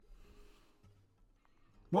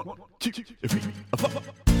One, two, three, four.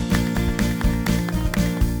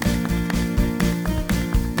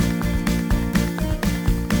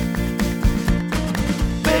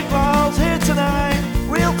 Big Miles here tonight,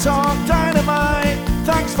 real talk dynamite.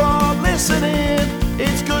 Thanks for listening,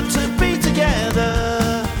 it's good to be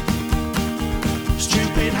together.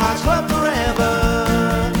 Stupid Hearts Club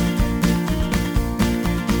forever.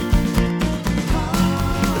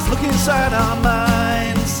 Let's look inside our minds.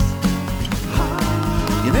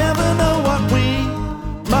 You never know what we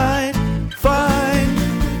might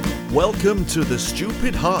find. Welcome to the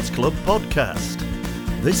Stupid Hearts Club podcast.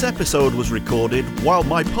 This episode was recorded while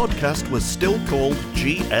my podcast was still called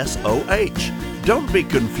GSOH. Don't be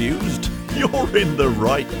confused, you're in the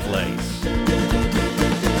right place.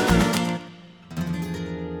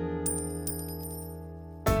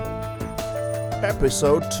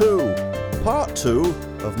 Episode 2, Part 2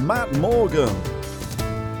 of Matt Morgan.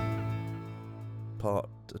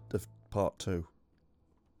 Part 2.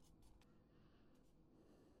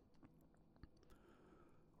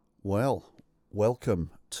 Well,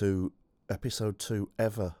 welcome to episode 2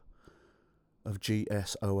 ever of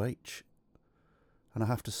GSOH. And I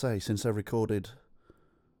have to say, since I recorded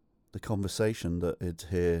the conversation that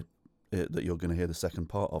you're going to hear the second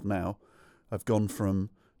part of now, I've gone from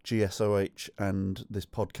GSOH and this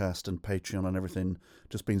podcast and Patreon and everything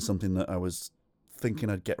just being something that I was thinking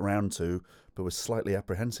I'd get round to, but was slightly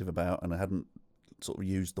apprehensive about, and I hadn't sort of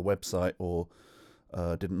used the website or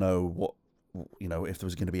didn't know what, if there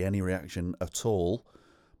was going to be any reaction at all.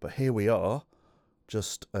 But here we are,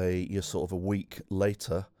 just a week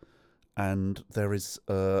later, and there is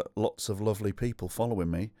lots of lovely people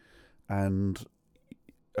following me, and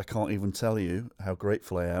I can't even tell you how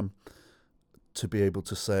grateful I am to be able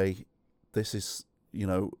to say this is,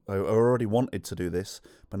 I already wanted to do this,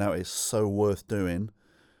 but now it's so worth doing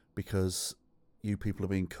because you people are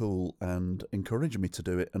being cool and encouraging me to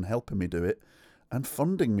do it and helping me do it and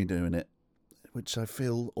funding me doing it, which I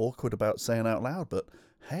feel awkward about saying out loud, but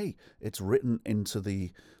hey, it's written into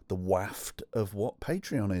the waft of what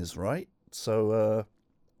Patreon is, right? So,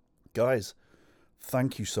 guys,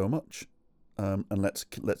 thank you so much, and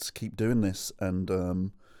let's keep doing this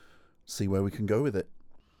and see where we can go with it.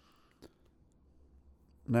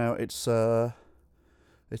 Now, it's an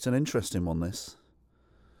interesting one, this.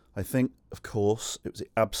 I think, of course, it was the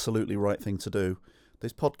absolutely right thing to do.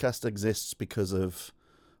 This podcast exists because of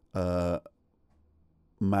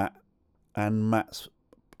Matt and Matt's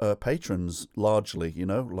patrons, largely,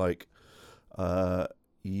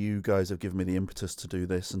 you guys have given me the impetus to do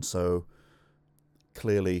this, and so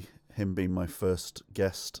clearly him being my first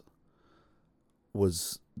guest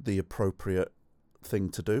was the appropriate thing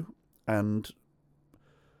to do, and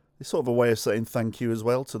it's sort of a way of saying thank you as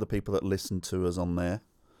well to the people that listened to us on there,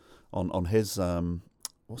 on his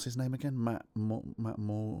what's his name again? Matt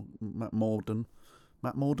Morden,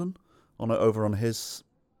 over on his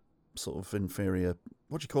sort of inferior,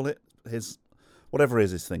 what do you call it? His whatever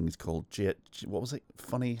is his thing is called. What was it?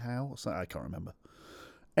 Funny how? I can't remember.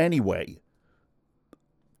 Anyway,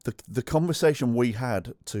 the conversation we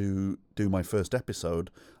had to do my first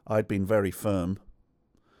episode, I'd been very firm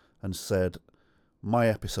and said my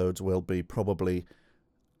episodes will be probably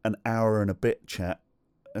an hour and a bit chat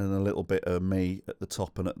and a little bit of me at the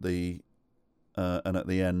top and at the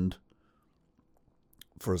end,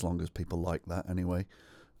 for as long as people like that anyway.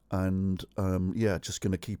 And just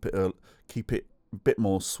going to keep it a bit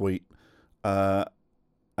more sweet,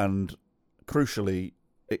 and crucially,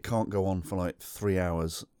 it can't go on for like 3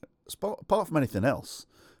 hours. Apart from anything else,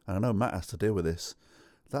 and I know Matt has to deal with this,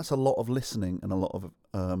 that's a lot of listening and a lot of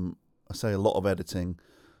a lot of editing.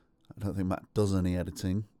 I don't think Matt does any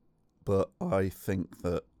editing, but I think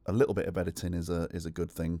that a little bit of editing is a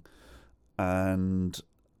good thing, and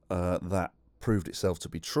that proved itself to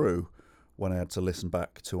be true when I had to listen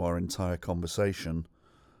back to our entire conversation,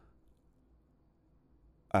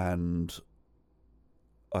 and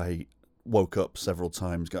I woke up several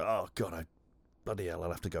times going, oh God, bloody hell,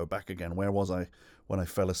 I'll have to go back again. Where was I when I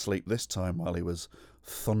fell asleep this time while he was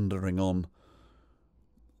thundering on,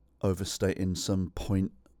 overstating some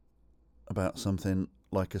point about something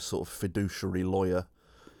like a sort of fiduciary lawyer.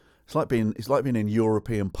 It's like being in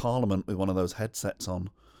European Parliament with one of those headsets on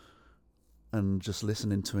and just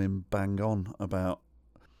listening to him bang on about,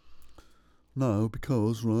 no,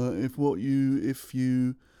 because right, if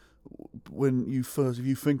you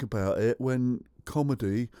think about it, when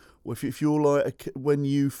comedy, if you're like, when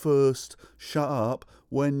you first shut up,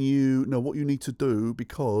 what you need to do,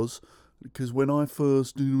 because when I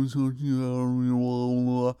first did,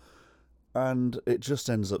 and it just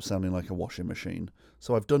ends up sounding like a washing machine.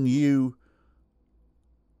 So I've done you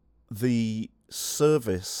the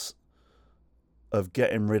service of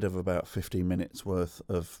getting rid of about 15 minutes worth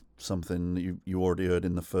of something that you already heard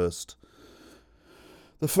in the first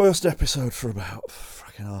episode for about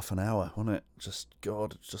fucking half an hour, wasn't it? Just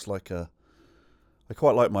God, it's just like I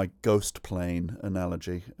quite like my ghost plane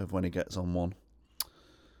analogy of when he gets on one.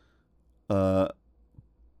 And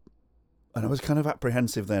I was kind of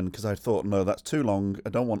apprehensive then because I thought, no, that's too long. I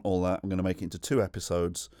don't want all that. I'm going to make it into 2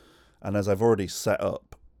 episodes. And as I've already set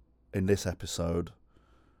up in this episode,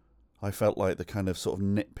 I felt like the kind of sort of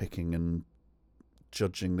nitpicking and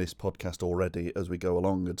judging this podcast already as we go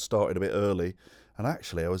along had started a bit early. And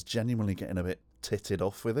actually, I was genuinely getting a bit titted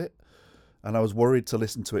off with it. And I was worried to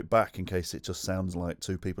listen to it back in case it just sounds like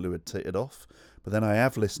 2 people who had titted off. But then I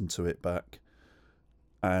have listened to it back,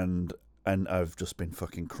 and I've just been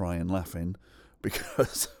fucking crying laughing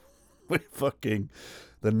because the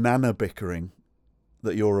nana bickering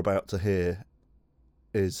that you're about to hear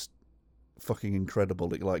is fucking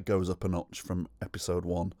incredible. It like goes up a notch from episode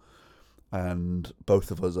 1, and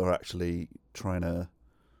both of us are actually trying to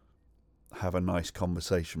have a nice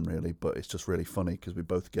conversation, really, but it's just really funny because we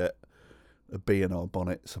both get a bee in our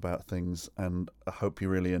bonnets about things, and I hope you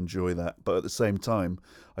really enjoy that. But at the same time,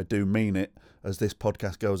 I do mean it. As this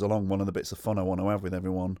podcast goes along, one of the bits of fun I want to have with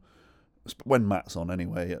everyone, when Matt's on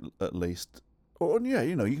anyway, at least, or yeah,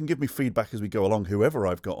 you know, you can give me feedback as we go along, whoever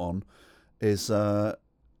I've got on, is yeah,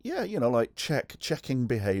 you know, like checking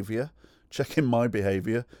behaviour, checking my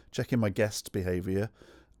behaviour, checking my guest's behaviour,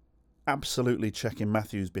 absolutely checking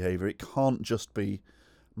Matthew's behaviour. It can't just be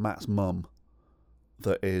Matt's mum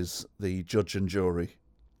that is the judge and jury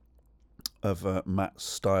of Matt's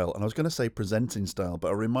style. And I was going to say presenting style, but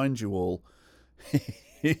I remind you all,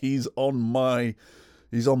 he's on my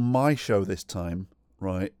show this time,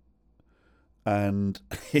 right? And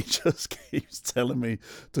he just keeps telling me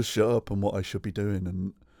to shut up and what I should be doing.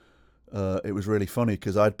 And it was really funny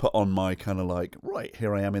because I'd put on my kind of like, right,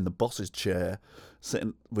 here I am in the boss's chair,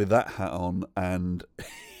 sitting with that hat on, and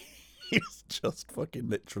he's just fucking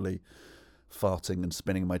literally farting and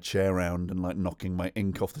spinning my chair around and like knocking my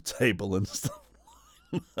ink off the table and stuff.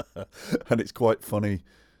 And it's quite funny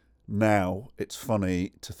now. It's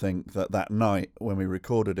funny to think that night when we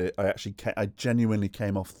recorded it, I genuinely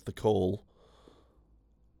came off the call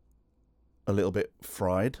a little bit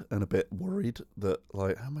fried and a bit worried that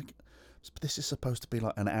like, this is supposed to be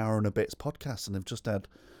like an hour and a bit's podcast, and they've just had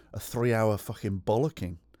a 3-hour fucking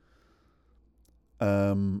bollocking.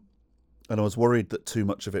 And I was worried that too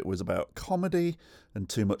much of it was about comedy and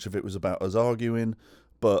too much of it was about us arguing.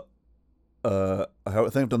 But I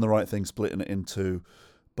think I've done the right thing splitting it in 2.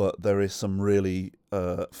 But there is some really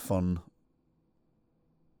fun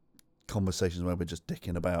conversations where we're just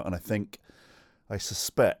dicking about. And I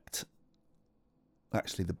suspect,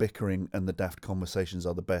 actually, the bickering and the daft conversations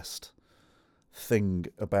are the best thing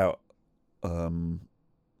about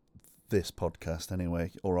this podcast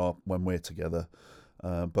anyway, or when we're together.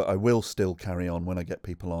 But I will still carry on when I get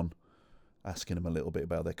people on, asking them a little bit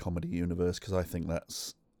about their comedy universe, because I think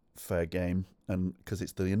that's fair game, and because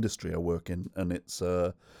it's the industry I work in, and it's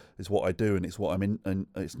what I do, and it's what I'm in, and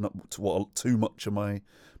it's not what too much of my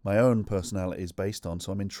own personality is based on.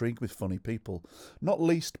 So I'm intrigued with funny people, not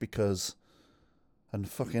least because, and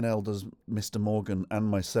fucking hell does Mr. Morgan and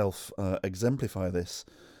myself exemplify this,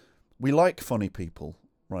 we like funny people,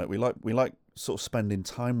 right? We like sort of spending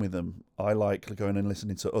time with them. I like going and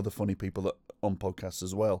listening to other funny people that on podcasts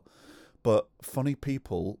as well. But funny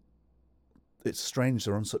people, it's strange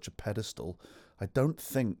they're on such a pedestal. I don't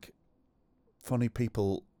think funny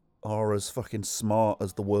people are as fucking smart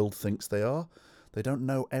as the world thinks they are. They don't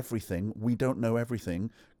know everything. We don't know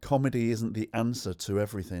everything. Comedy isn't the answer to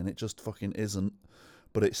everything. It just fucking isn't.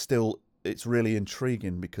 But it's really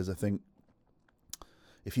intriguing, because I think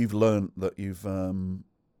if you've learned that you've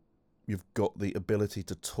got the ability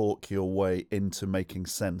to talk your way into making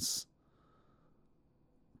sense,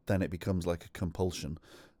 then it becomes like a compulsion.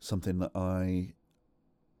 Something that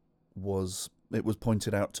it was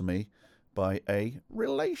pointed out to me by a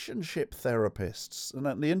relationship therapist.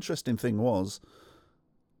 And the interesting thing was,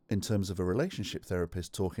 in terms of a relationship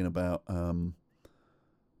therapist talking about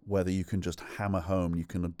whether you can just hammer home, you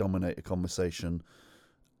can dominate a conversation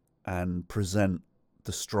and present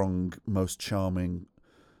the strong, most charming,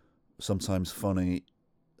 sometimes funny,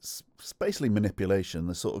 it's basically manipulation,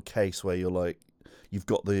 the sort of case where you're like, you've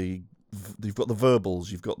got the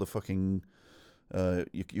verbals, you've got the fucking,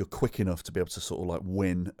 you're quick enough to be able to sort of like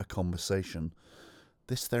win a conversation.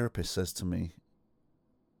 This therapist says to me,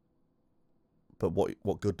 but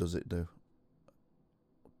what good does it do?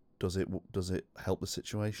 Does it help the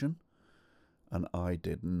situation? And I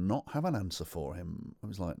did not have an answer for him. I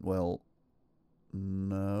was like, well,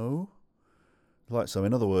 no. Like, so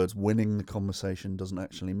in other words, winning the conversation doesn't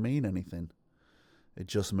actually mean anything. It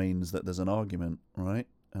just means that there's an argument, right?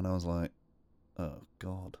 And I was like, oh,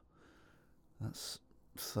 God. That's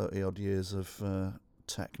 30-odd years of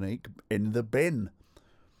technique in the bin.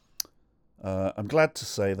 I'm glad to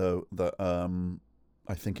say, though, that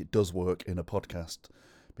I think it does work in a podcast,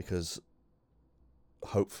 because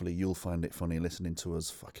hopefully you'll find it funny listening to us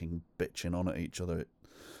fucking bitching on at each other. It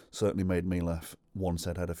certainly made me laugh once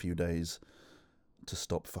I'd had a few days to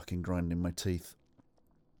stop fucking grinding my teeth.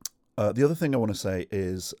 The other thing I want to say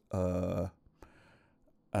is, and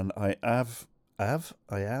I have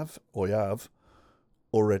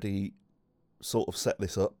already sort of set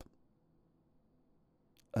this up,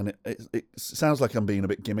 and it sounds like I'm being a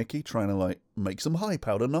bit gimmicky, trying to like make some hype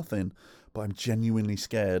out of nothing, but I'm genuinely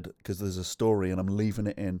scared because there's a story and I'm leaving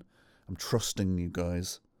it in. I'm trusting you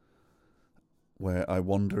guys, where I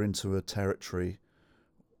wander into a territory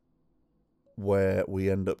where we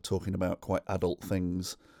end up talking about quite adult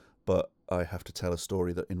things, but I have to tell a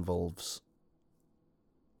story that involves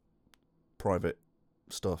private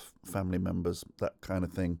stuff, family members, that kind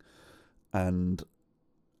of thing, and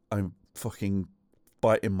I'm fucking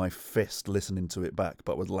biting my fist listening to it back,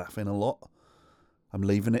 but was laughing a lot. I'm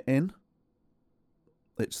leaving it in.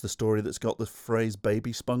 It's the story that's got the phrase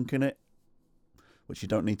baby spunk in it, which you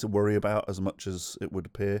don't need to worry about as much as it would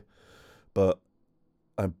appear, but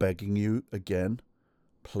I'm begging you again,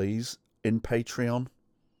 please, in Patreon,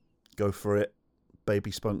 go for it.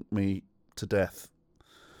 Baby spunk me to death.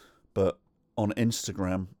 But on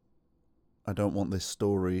Instagram, I don't want this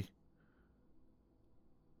story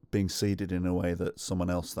being seeded in a way that someone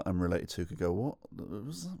else that I'm related to could go,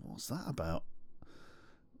 what's that about?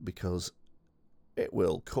 Because it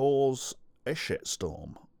will cause a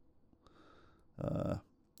shitstorm.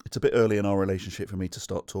 It's a bit early in our relationship for me to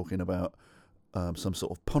start talking about some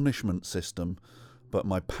sort of punishment system, but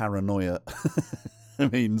my paranoia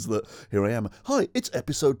means that here I am. Hi, it's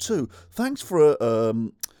episode 2. Thanks for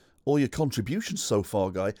all your contributions so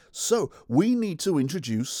far, guy. So, we need to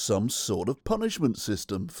introduce some sort of punishment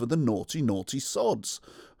system for the naughty, naughty sods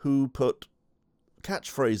who put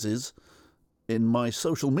catchphrases in my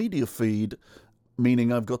social media feed,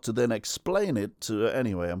 meaning I've got to then explain it to...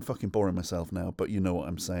 Anyway, I'm fucking boring myself now, but you know what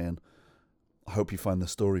I'm saying. I hope you find the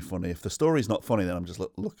story funny. If the story's not funny, then I'm just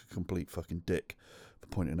look a complete fucking dick for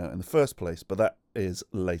pointing it out in the first place. But that is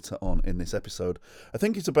later on in this episode. I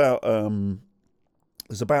think it's about...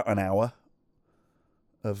 there's about an hour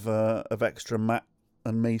of extra Matt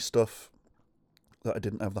and me stuff that I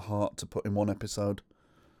didn't have the heart to put in one episode.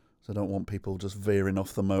 So I don't want people just veering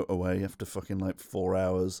off the motorway after fucking like 4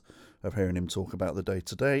 hours of hearing him talk about the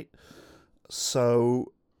day-to-day.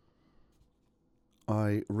 So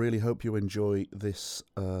I really hope you enjoy this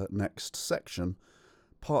next section,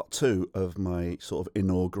 part 2 of my sort of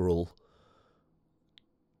inaugural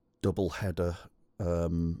double-header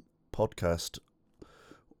podcast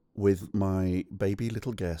with my baby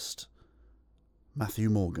little guest, Matthew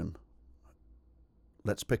Morgan.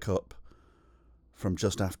 Let's pick up from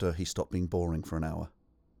just after he stopped being boring for an hour.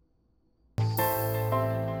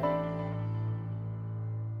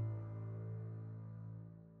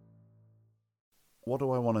 What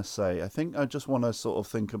do I want to say? I think I just want to sort of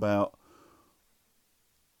think about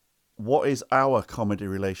what is our comedy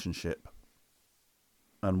relationship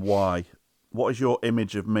and why. What is your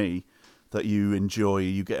image of me that you enjoy?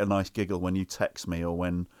 You get a nice giggle when you text me or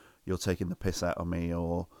when you're taking the piss out of me,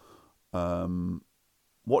 or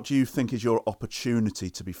what do you think is your opportunity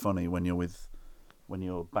to be funny when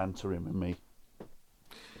you're bantering with me?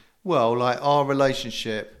 Well, like our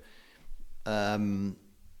relationship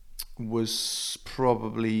was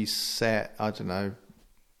probably set, I don't know,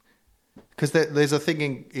 because there's a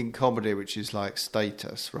thing in comedy which is like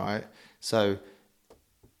status, right? So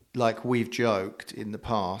like we've joked in the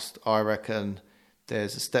past, I reckon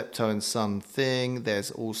there's a steptoe and son thing.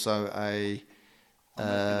 There's also a...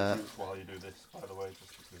 while you do this, by the way,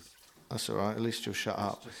 just because... That's all right. At least you'll shut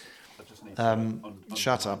up. I just need to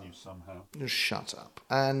shut up. You somehow. Just shut up.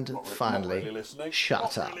 And finally, not really listening. Shut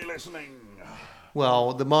not up. Really listening.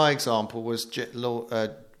 Well, my example was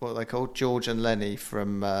what they called George and Lenny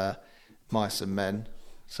from Mice and Men.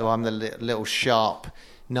 So I'm the little sharp,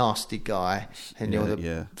 nasty guy, and you're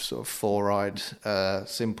the sort of four-eyed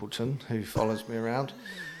simpleton who follows me around.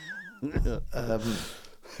 You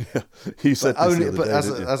said this the other day,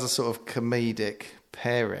 as a sort of comedic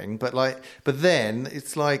pairing, but then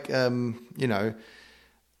it's like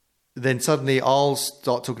then suddenly I'll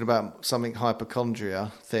start talking about something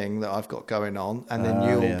hypochondria thing that I've got going on, and then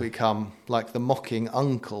you'll become like the mocking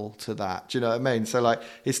uncle to that. Do you know what I mean? So like,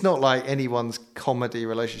 it's not like anyone's comedy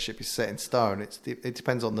relationship is set in stone. It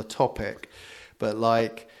depends on the topic, but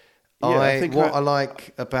like, I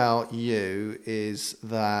like about you is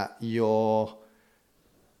that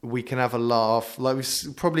we can have a laugh. Like,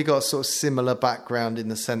 we've probably got a sort of similar background in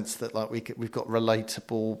the sense that like we've got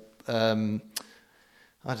relatable,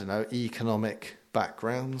 I don't know, economic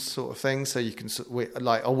backgrounds sort of thing. So you can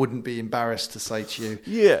like, I wouldn't be embarrassed to say to you,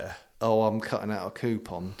 yeah, oh, I'm cutting out a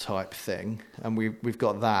coupon type thing, and we've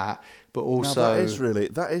got that. But also,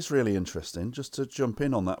 that is really interesting. Just to jump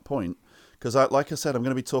in on that point, because like I said, I'm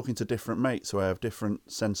going to be talking to different mates who I have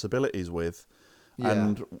different sensibilities with,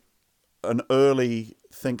 and an early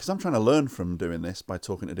thing, because I'm trying to learn from doing this by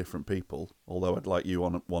talking to different people. Although I'd like you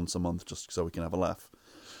on once a month just so we can have a laugh.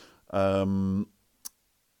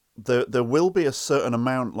 There will be a certain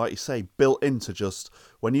amount, like you say, built into just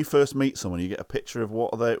when you first meet someone, you get a picture of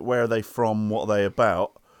where are they from, what are they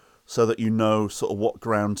about, so that you know sort of what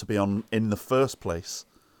ground to be on in the first place.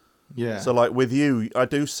 Yeah. So like with you, I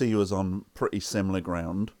do see you as on pretty similar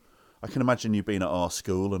ground. I can imagine you being at our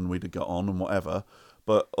school and we'd have got on and whatever,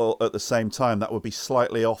 but at the same time, that would be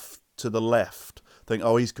slightly off to the left. Think,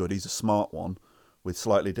 oh, he's good, he's a smart one, with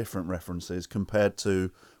slightly different references compared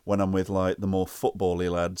to when I'm with like the more football-y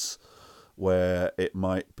lads, where it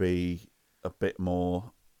might be a bit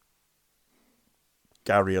more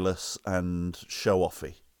garrulous and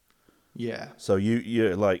show-offy. Yeah. So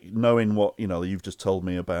you like knowing what you've just told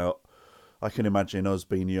me about. I can imagine us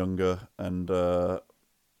being younger, and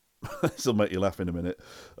this will make you laugh in a minute.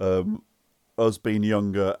 Us being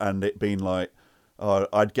younger and it being like,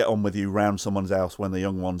 I'd get on with you round someone's house when the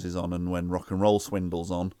Young Ones is on and when Rock and Roll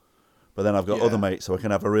Swindle's on. But then I've got other mates who I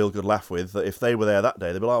can have a real good laugh with, that if they were there that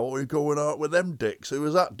day, they'd be like, what are you going out with them dicks? Who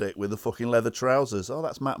was that dick with the fucking leather trousers? Oh,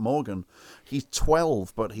 that's Matt Morgan. He's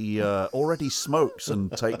 12, but he already smokes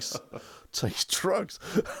and takes drugs.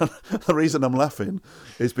 The reason I'm laughing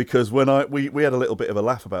is because when we had a little bit of a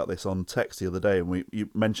laugh about this on text the other day, and you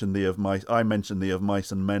mentioned I mentioned the of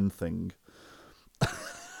mice and men thing.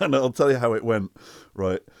 And I'll tell you how it went,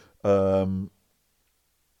 right?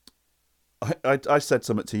 I said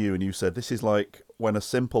something to you and you said, this is like when a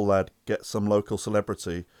simple lad gets some local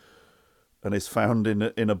celebrity and is found in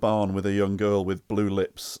a barn with a young girl with blue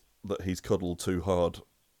lips that he's cuddled too hard.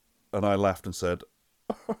 And I laughed and said,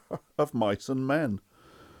 of mice and men.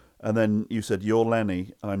 And then you said, you're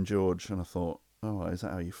Lenny, I'm George. And I thought, oh, is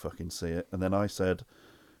that how you fucking see it? And then I said,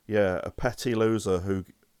 yeah, a petty loser who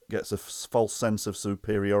gets a false sense of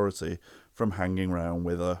superiority from hanging around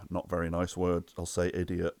with a, not very nice word, I'll say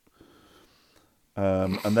idiot.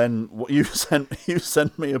 And then what you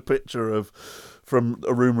sent me a picture from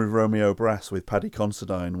A Room with Romeo Brass with Paddy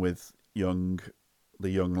Considine with the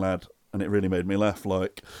young lad, and it really made me laugh.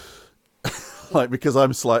 Like because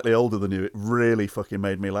I'm slightly older than you, it really fucking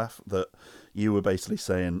made me laugh that you were basically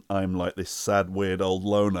saying I'm like this sad, weird old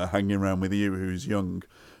loner hanging around with you who's young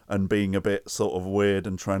and being a bit sort of weird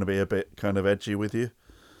and trying to be a bit kind of edgy with you.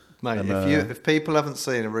 Mate, and, if people haven't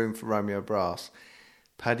seen A Room for Romeo Brass,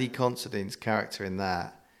 Paddy Considine's character in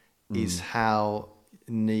that is how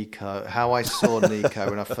I saw Nico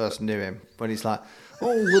when I first knew him. When he's like, oh,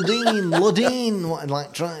 Ladine, what,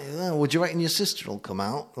 like, would you reckon your sister will come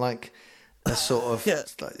out? Like, a sort of,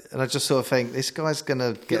 and I just sort of think, this guy's going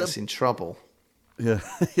to get us in trouble. Yeah.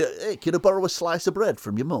 Hey, can I borrow a slice of bread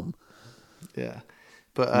from your mum? Yeah.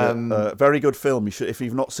 But very good film. You should, if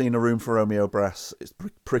you've not seen A Room for Romeo Brass, it's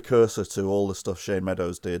precursor to all the stuff Shane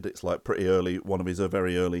Meadows did. It's like pretty early, one of his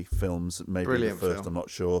very early films, maybe Brilliant the first. film. I'm not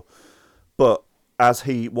sure. But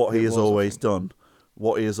what he has always done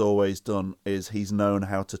is he's known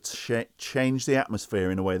how to change the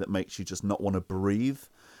atmosphere in a way that makes you just not want to breathe.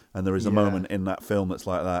 And there is a moment in that film that's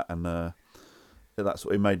like that, and that's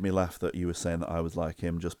what it made me laugh that you were saying that I was like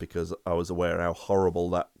him, just because I was aware how horrible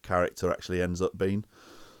that character actually ends up being.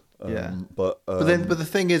 But the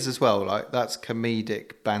thing is as well, like, that's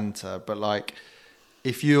comedic banter. But like,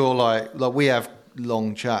 if you're like we have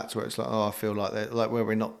long chats where it's like, oh, I feel like that, like where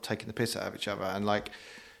we're not taking the piss out of each other, and like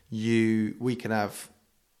we can have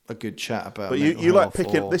a good chat about. But you like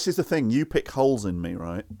picking. This is the thing. You pick holes in me,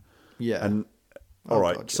 right? Yeah. And all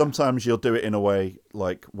right. God, yeah. Sometimes you'll do it in a way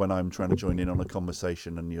like when I'm trying to join in on a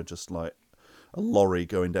conversation, and you're just like a lorry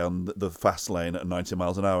going down the fast lane at 90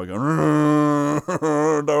 miles an hour, going,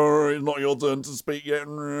 no, it's not your turn to speak yet.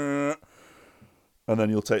 And then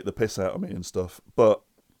you'll take the piss out of me and stuff. But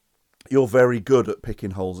you're very good at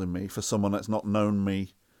picking holes in me for someone that's not known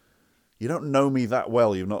me. You don't know me that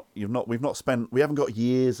well. We've haven't got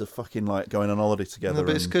years of fucking like going on holiday together. No,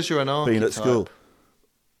 but it's and because you're an archetype. being at school.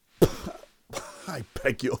 I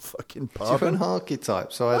beg your fucking You're pardon. an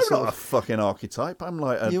archetype, so I'm not a fucking archetype. I'm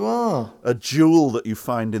like You are. a jewel that you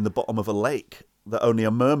find in the bottom of a lake that only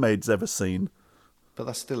a mermaid's ever seen. But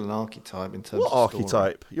that's still an archetype in terms What of story.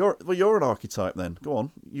 archetype? You're an archetype then. Go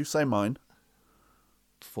on, you say mine.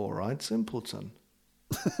 Four-eyed simpleton.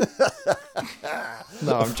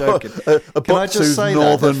 No, I'm joking. A Can I just buck-toothed say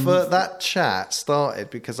northern- that chat started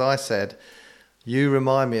because I said, you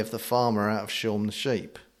remind me of the farmer out of Shaun the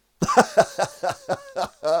Sheep.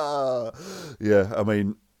 Yeah, I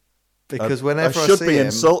mean, Because I whenever I should see be him,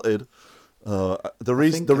 insulted. The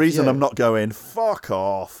reason you. I'm not going fuck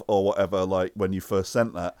off or whatever, like when you first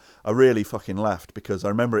sent that, I really fucking laughed because I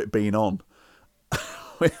remember it being on.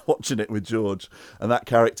 We're watching it with George, and that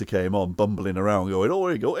character came on, bumbling around, going, "Oh,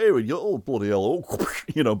 here we go, oh bloody hell,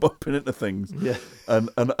 oh," bumping into things. Yeah. And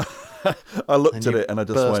I looked at you it and I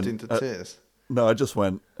just burst went into tears. No, I just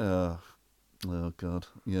went, oh god,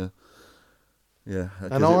 yeah. 'Cause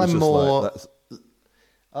And it was I'm just more. like, that's,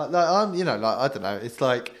 I'm, I don't know. It's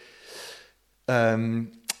like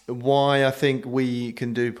why I think we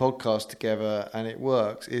can do podcasts together and it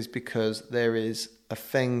works is because there is a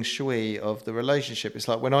feng shui of the relationship. It's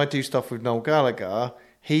like when I do stuff with Noel Gallagher,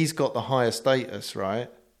 he's got the higher status, right?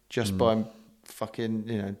 Just by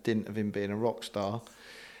fucking, dint of him being a rock star.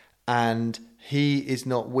 And he is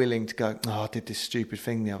not willing to go, I did this stupid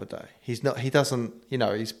thing the other day. He doesn't,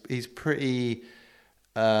 he's pretty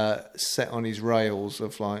set on his rails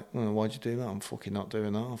of like, why'd you do that? I'm fucking not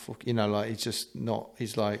doing that. He's just not,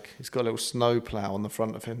 he's got a little snowplow on the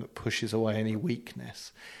front of him that pushes away any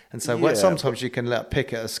weakness. And so sometimes you can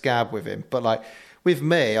pick at a scab with him. But like with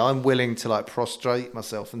me, I'm willing to like prostrate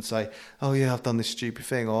myself and say, oh yeah, I've done this stupid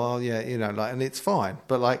thing. Or, oh yeah, and it's fine.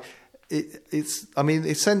 But like,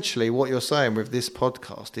 essentially what you're saying with this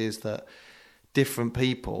podcast is that different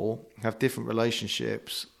people have different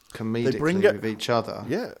relationships comedically with each other.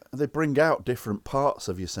 Yeah, they bring out different parts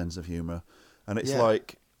of your sense of humour. And it's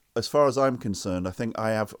like, as far as I'm concerned, I think I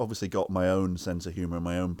have obviously got my own sense of humour and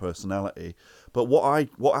my own personality. But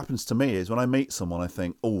what happens to me is when I meet someone, I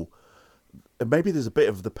think, oh, maybe there's a bit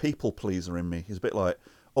of the people pleaser in me. It's a bit like,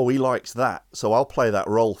 oh, he likes that, so I'll play that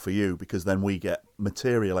role for you because then we get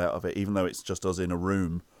material out of it, even though it's just us in a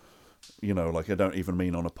room. Like I don't even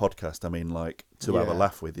mean on a podcast. I mean like to have a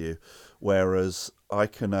laugh with you. Whereas I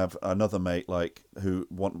can have another mate like who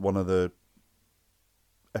one of the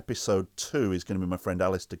episode 2 is going to be my friend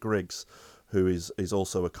Alistair Griggs, who is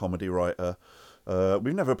also a comedy writer.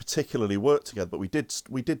 We've never particularly worked together, but we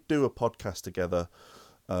did do a podcast together.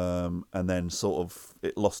 And then sort of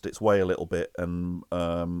it lost its way a little bit, and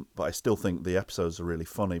but I still think the episodes are really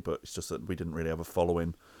funny. But it's just that we didn't really have a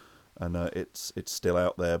following, and it's still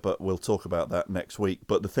out there. But we'll talk about that next week.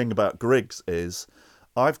 But the thing about Griggs is,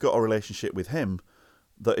 I've got a relationship with him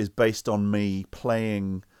that is based on me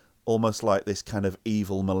playing almost like this kind of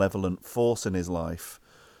evil, malevolent force in his life,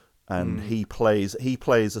 and he plays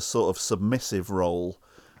a sort of submissive role,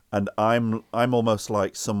 and I'm almost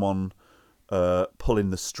like someone. Pulling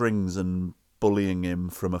the strings and bullying him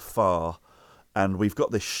from afar, and we've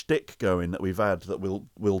got this shtick going that we've had that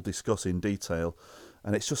we'll discuss in detail,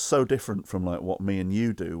 and it's just so different from like what me and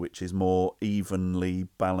you do, which is more evenly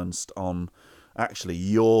balanced on. Actually,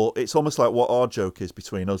 it's almost like what our joke is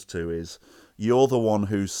between us two is you're the one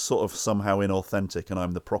who's sort of somehow inauthentic, and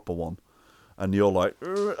I'm the proper one, and you're like,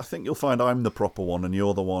 I think you'll find I'm the proper one, and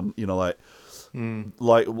you're the one,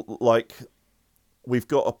 like. We've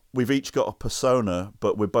each got a persona,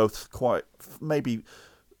 but we're both quite maybe,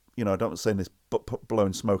 I don't say this, but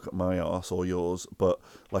blowing smoke at my arse or yours, but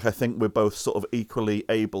like I think we're both sort of equally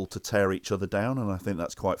able to tear each other down, and I think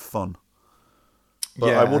that's quite fun.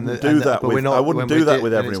 But I wouldn't do that with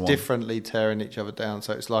everyone. It's differently tearing each other down,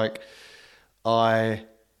 so it's like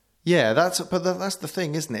that's the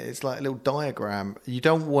thing, isn't it? It's like a little diagram. You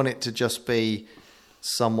don't want it to just be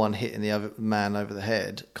someone hitting the other man over the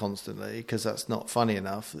head constantly because that's not funny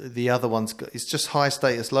enough. The other it's just high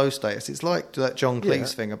status, low status. It's like that John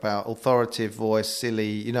Cleese thing about authoritative voice,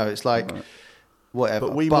 silly. It's like whatever.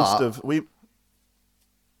 But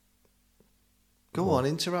Go on,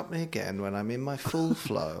 interrupt me again when I'm in my full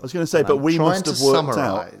flow. I was going to say, but we must have worked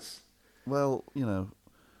out. Well,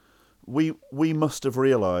 we must have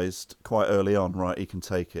realised quite early on, right? He can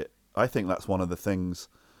take it. I think that's one of the things.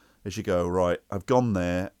 As you go, right, I've gone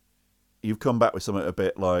there, you've come back with something a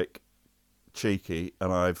bit like cheeky,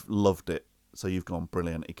 and I've loved it. So you've gone,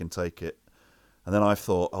 brilliant, he can take it. And then I've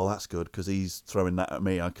thought, oh, that's good, because he's throwing that at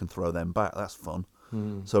me, I can throw them back, that's fun.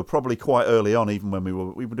 So probably quite early on, even when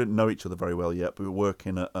we didn't know each other very well yet, but we were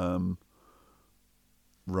working at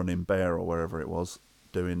Running Bear or wherever it was,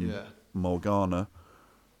 doing Morgana.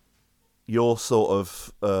 You're sort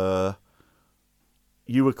of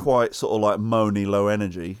you were quite sort of like moany, low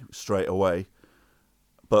energy straight away,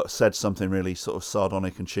 but said something really sort of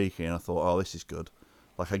sardonic and cheeky, and I thought, oh, this is good.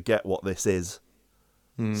 Like, I get what this is.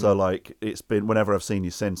 So like, it's been, whenever I've seen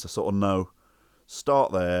you since, I sort of know,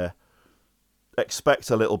 start there,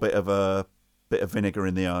 expect a little bit of vinegar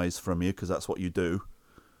in the eyes from you, because that's what you do,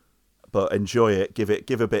 but enjoy it, give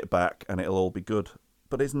a bit back, and it'll all be good.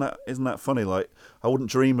 But isn't that funny? Like, I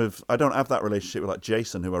don't have that relationship with like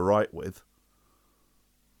Jason, who I write with.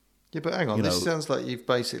 Yeah, but hang on, this sounds like you've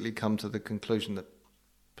basically come to the conclusion that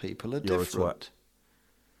people are You're different. a twat.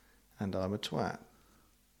 And I'm a twat.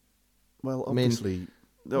 Well, I mean,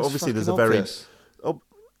 obviously it's there's a fucking very... obvious. Oh,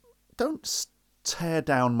 don't tear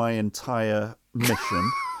down my entire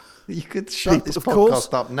mission. You could shut this Of podcast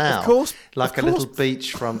course, up now, of course, like of a little course.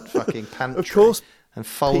 beachfront fucking pantry, Of course, and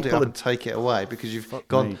fold it people up are- and take it away because you've Fuck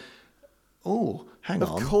gone, me. oh, hang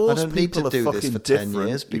Of on, course I don't need people to are do this fucking for 10 different,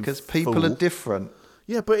 years you because people are fool. different.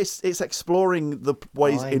 Yeah, but it's exploring the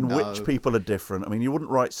ways I in know. which people are different. I mean, you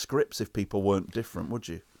wouldn't write scripts if people weren't different, would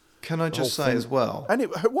you? Can I The just whole say thing- as well,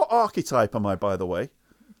 Anyway, what archetype am I, by the way?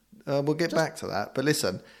 we'll get back to that, but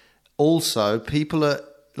listen, also, people are,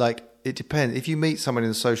 like, it depends. If you meet someone in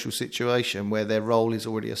a social situation where their role is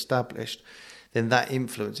already established, then that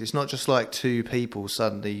influence, it's not just like two people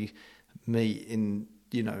suddenly meet in,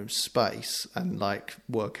 space and like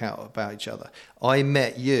work out about each other. I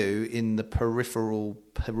met you in the peripheral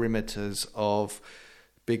perimeters of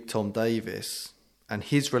Big Tom Davis, and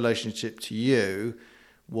his relationship to you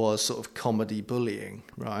was sort of comedy bullying,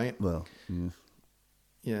 right? Well, yeah.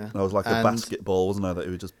 Yeah. I was like a And- basketball, wasn't I, that he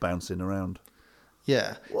was just bouncing around.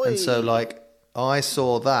 Yeah. Oi. And so, like, I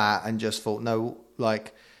saw that and just thought, no,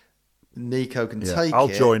 like, Nico can take I'll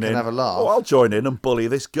it, join can in. have a laugh. Oh, I'll join in and bully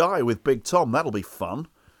this guy with Big Tom. That'll be fun.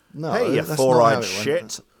 No, hey, you that's not how four-eyed it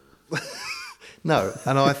shit. went. No,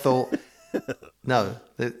 and I thought, no,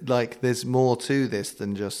 like, there's more to this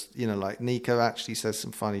than just, like, Nico actually says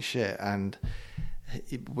some funny shit, and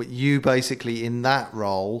you basically, in that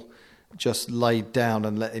role, just laid down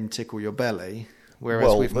and let him tickle your belly, whereas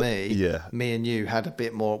Well, with but- me, yeah. me and you had a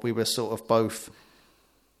bit more, we were sort of both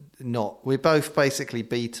we're both basically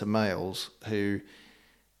beta males who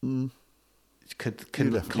You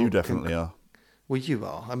definitely are. Well, you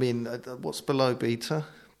are. I mean, what's below beta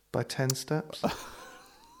by 10 steps?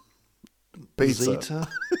 Peter. Zeta?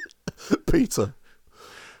 Peter.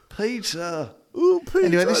 Peter. Ooh, Peter.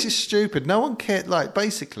 Anyway, this is stupid. No one cared. Like,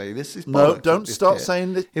 basically, this is No, bollocks, don't this start bit.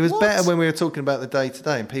 saying this. It was What? better when we were talking about the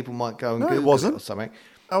day-to-day and people might go and No, it Google wasn't. or something.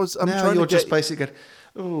 I'm now trying you're to just get... basically going,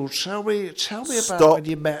 oh, tell me about Stop. when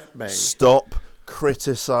you met me. Stop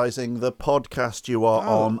criticising the podcast you are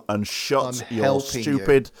on and shut I'm your helping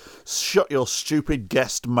stupid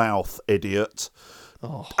guest mouth, idiot.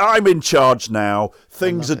 Oh, I'm in charge now.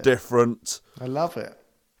 Things are love it. different. I love it.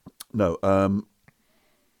 No,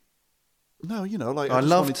 no, like I just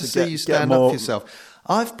love wanted to get- see you get stand up more- for yourself.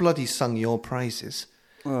 I've bloody sung your praises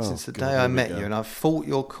since the God, day here I we met go. you, and I've fought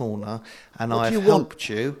your corner, and What do I've you want? helped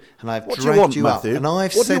you, and I've What do you dragged want, you up, Matthew? and I've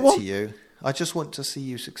What do you said want? to you, I just want to see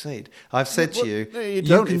you succeed. I've said to you, No, you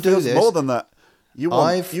don't. can It do feels this. more than that. You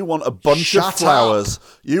want a bunch Shut of flowers.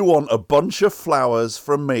 You want a bunch of flowers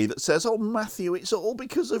from me that says, "Oh, Matthew, it's all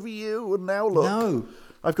because of you." And now look, No.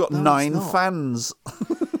 I've got No, it's 9 not. fans.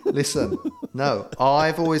 Listen, no,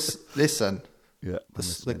 I've always listen. Yeah,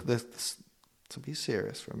 To be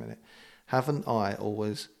serious for a minute, haven't I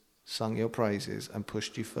always sung your praises and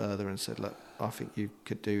pushed you further and said, "Look, I think you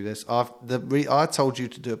could do this." I told you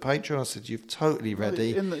to do a Patreon. I said you've totally ready.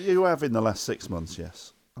 You have in the last 6 months,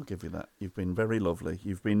 yes. I'll give you that. You've been very lovely.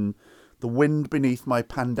 You've been the wind beneath my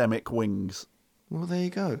pandemic wings. Well, there you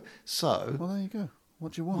go. So Well, there you go.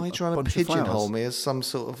 What do you want? why are you A trying to bunch of pigeonhole flowers? me as some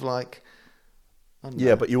sort of like? I don't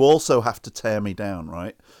Yeah, know. but you also have to tear me down,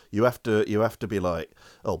 right? You have to be like,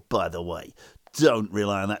 "Oh, by the way, don't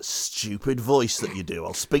rely on that stupid voice that you do.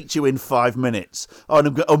 I'll speak to you in 5 minutes. Oh,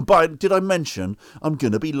 and did I mention I'm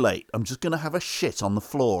going to be late? I'm just going to have a shit on the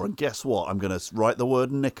floor, and guess what? I'm going to write the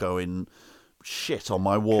word Nico in shit on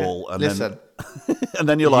my wall, and Listen, then and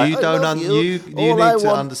then you're like, you "I don't. love You All need I to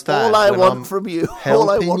want- understand. All I when want I'm from you, all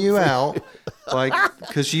I helping want you from out, like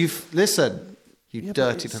because you've listen, you but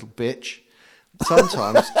dirty it's- little bitch.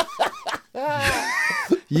 Sometimes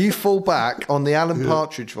you fall back on the Alan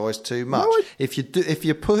Partridge voice too much. If you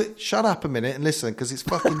shut up a minute and listen, because it's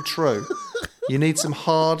fucking true. You need some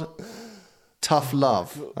hard, tough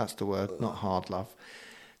love. That's the word, not hard love.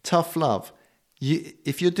 Tough love.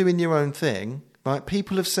 if you're doing your own thing, right?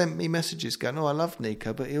 People have sent me messages going, "Oh, I love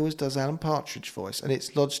Nico, but he always does Alan Partridge voice," and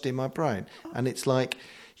it's lodged in my brain. And it's like,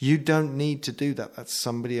 you don't need to do that. That's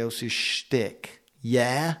somebody else's shtick.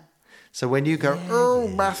 Yeah. So when you go,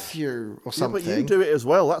 Matthew, or something, but you do it as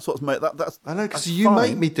well. That's what's made that. That's I know, because that's you fine.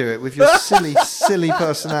 make me do it with your silly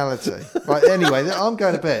personality. Right. Anyway, I'm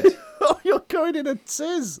going to bed. Oh, you're going in a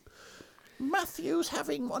tiz. Matthew's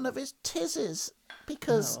having one of his tizzes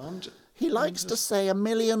because he likes to say a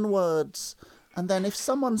million words. And then if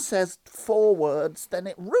someone says 4 words, then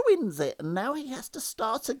it ruins it. And now he has to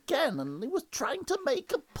start again. And he was trying to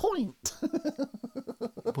make a point.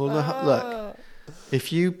 Well, look, if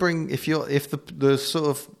the sort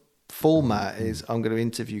of format is, I'm going to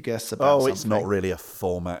interview guests about something. It's not really a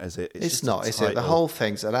format, is it? It's just not, a is it? The title. whole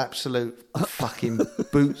thing's an absolute fucking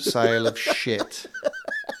boot sale of shit.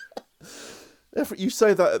 You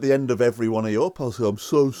say that at the end of every one of your posts. I'm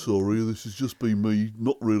so sorry, this has just been me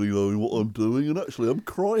not really knowing what I'm doing, and actually I'm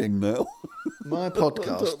crying now. My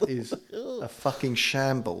podcast is a fucking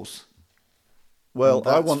shambles. Well,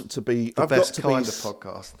 I want to be... The I've best got to kind be, of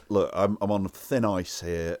podcast. Look, I'm on thin ice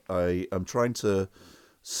here. I'm trying to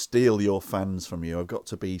steal your fans from you. I've got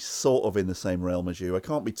to be sort of in the same realm as you. I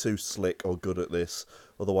can't be too slick or good at this,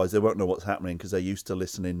 otherwise they won't know what's happening because they're used to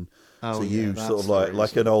listening to you, sort of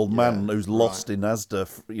like an old man who's lost in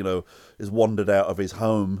Asda, has wandered out of his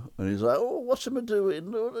home and he's like, "Oh, what am I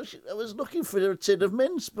doing? Oh, I was looking for a tin of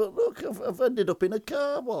mince, but look, I've ended up in a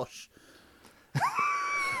car wash."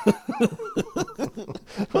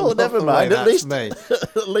 Well, never mind. At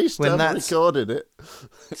least When I've recorded it.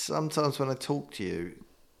 Sometimes when I talk to you,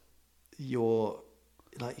 you're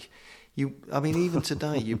like, even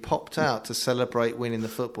today, you popped out to celebrate winning the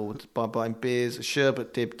football by buying beers, a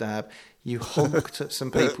sherbet dib dab. You honked at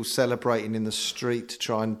some people celebrating in the street to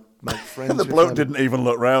try and make friends The with bloke them. didn't even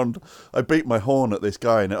look round. I beat my horn at this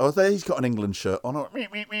guy, and he's got an England shirt on.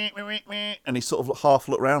 And he sort of half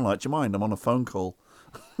looked round like, "Do you mind? I'm on a phone call."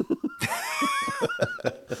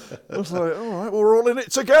 I was like, "All right, well, we're all in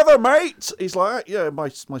it together, mate." He's like, "Yeah, my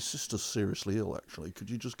sister's seriously ill, actually. Could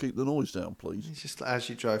you just keep the noise down, please?" He's just, as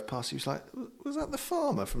you drove past, he was like, "Was that the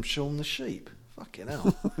farmer from Shaun the Sheep?" Fucking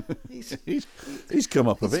hell. He's come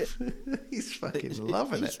up a bit. He's fucking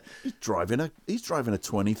loving it. He's driving a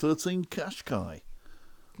 2013 Qashqai.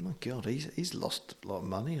 My God, he's lost a lot of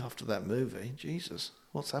money after that movie. Jesus,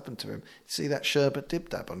 what's happened to him? See that sherbet dib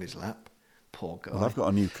dab on his lap? Poor guy. Well, I've got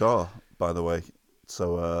a new car, by the way,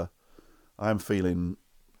 so I'm feeling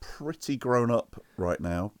pretty grown up right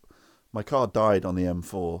now. My car died on the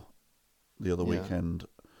M4 the other weekend,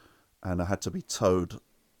 and I had to be towed.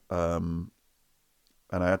 And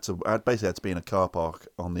I basically had to be in a car park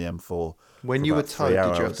on the M4. When you were towed,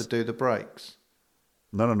 did you have to do the brakes?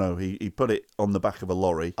 No. He put it on the back of a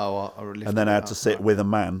lorry. Oh, and then I had to sit with a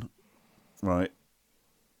man, right?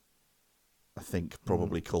 I think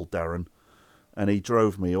probably called Darren. And he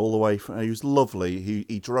drove me all the way. He was lovely.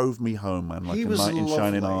 He drove me home, man, like a knight in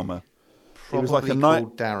shining armour. Probably He was like a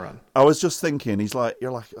called Darren. I was just thinking,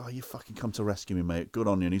 you're like, "Oh, you fucking come to rescue me, mate. Good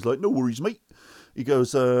on you." And he's like, "No worries, mate." He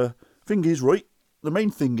goes, "Thing is, right, the main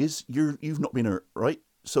thing is you've not been hurt, right?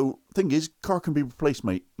 So thing is, car can be replaced,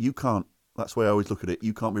 mate. You can't. That's the way I always look at it.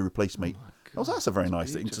 You can't be replaced, mate." That's a very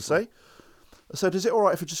nice thing to say. I said, "Is it all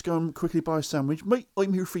right if I just go and quickly buy a sandwich? Mate,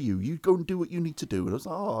 I'm here for you. You go and do what you need to do." And I was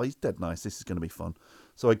like, "Oh, he's dead nice. This is going to be fun."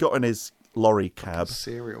 So I got in his lorry cab.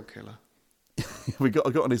 Serial killer. I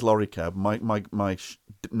got in his lorry cab. My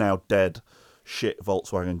now dead shit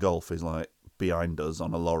Volkswagen Golf is like behind us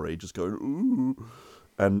on a lorry, just going, "Ooh."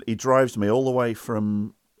 And he drives me all the way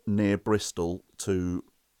from near Bristol to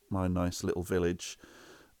my nice little village.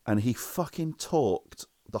 And he fucking talked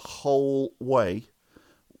the whole way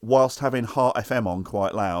whilst having Heart FM on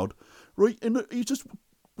quite loud. Right, and he just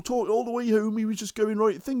talked all the way home. He was just going,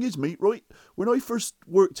 "Right, thing is, mate, right, when I first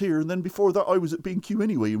worked here, and then before that I was at B&Q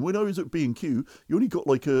anyway, and when I was at B&Q, you only got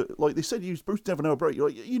like they said you were supposed to have an hour break.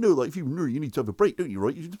 Like, like if you're you need to have a break, don't you,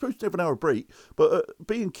 right? You're supposed to have an hour break, but at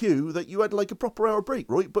B&Q that you had like a proper hour break,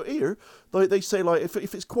 right? But here, like they say, like if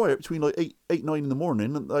it's quiet between like 8-9 in the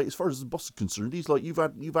morning, and like, as far as the boss is concerned, he's like, you've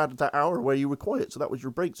had that hour where you were quiet, so that was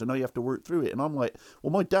your break, so now you have to work through it." And I'm like,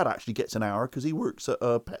 "Well, my dad actually gets an hour because he works at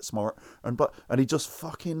PetSmart, and he just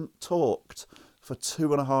fucking talked for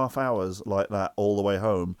 2.5 hours like that all the way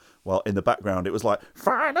home, while in the background it was like,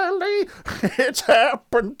 "Finally, it's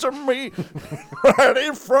happened to me, right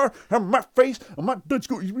in front of my face, and my dad's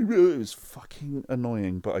got..." It was fucking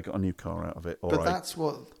annoying, but I got a new car out of it. But that's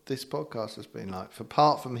what this podcast has been like,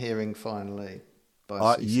 apart from hearing "Finally"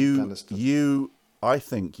 by CC Peniston. I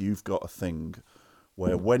think you've got a thing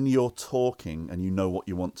where when you're talking and you know what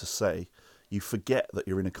you want to say, you forget that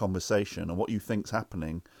you're in a conversation, and what you think's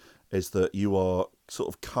happening is that you are sort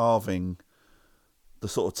of carving the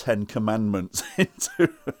sort of 10 commandments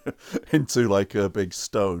into like a big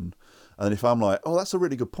stone. And if I'm like, oh, that's a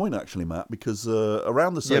really good point, actually, Matt, because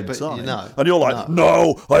around the same time, and you're like,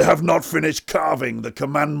 no, I have not finished carving the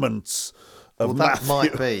commandments of Matthew. That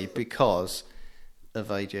might be because of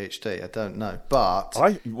ADHD. I don't know, but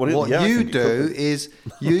what you do is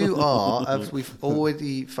you are, as we've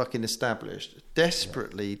already fucking established,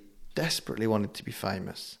 desperately wanted to be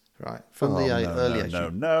famous, right? From the early age,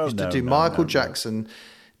 you used to do Michael Jackson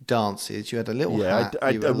dances. You had a little hat.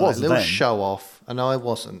 You were like a little show off, and I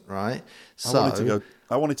wasn't, right? So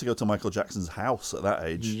I wanted to go to Michael Jackson's house at that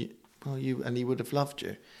age. He would have loved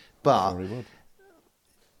you, but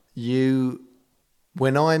you,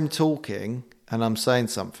 when I'm talking and I'm saying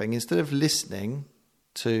something, instead of listening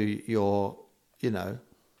to your,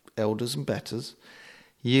 elders and betters,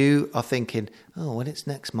 you are thinking, oh, when it's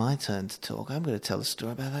next my turn to talk, I'm going to tell a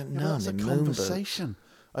story about that nun in Moonbird. Conversation.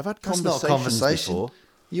 I've had That's conversations not a conversation. before.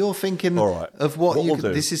 You're thinking of what you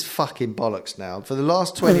can... This is fucking bollocks now. For the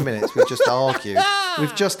last 20 minutes, we've just argued.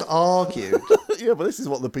 We've just argued. Yeah, but this is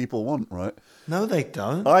what the people want, right? No, they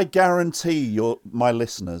don't. I guarantee my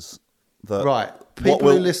listeners that... Right.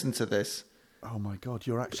 People who listen to this... Oh my God,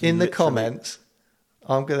 you're actually... In the comments,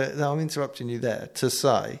 I'm interrupting you there to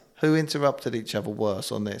say... Who interrupted each other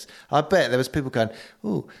worse on this? I bet there was people going,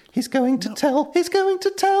 oh, he's going to tell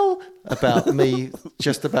about me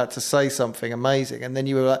just about to say something amazing. And then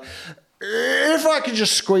you were like, if I could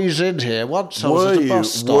just squeeze in here once I was at a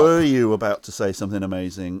bus stop. Were you about to say something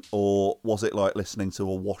amazing, or was it like listening to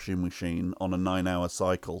a washing machine on a 9-hour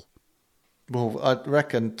cycle? Well, I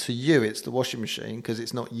reckon to you it's the washing machine because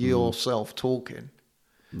it's not yourself talking.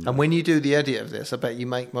 And when you do the edit of this, I bet you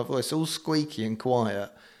make my voice all squeaky and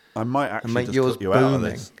quiet. I might actually make just yours put you booming. out of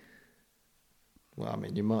this. Well, I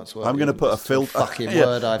mean, you might as well. I'm going to put a filter. Fucking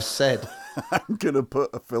word I've said. I'm going to put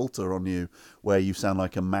a filter on you where you sound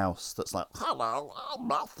like a mouse that's like, hello, I'm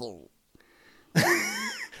Matthew.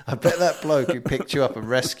 I bet that bloke who picked you up and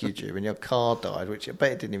rescued you when your car died, which I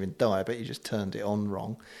bet it didn't even die, I bet you just turned it on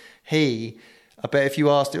wrong. I bet if you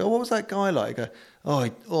asked him, oh, what was that guy like?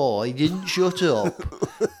 He'd go, he didn't shut up.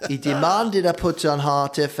 He demanded I put on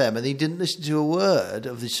Heart FM and he didn't listen to a word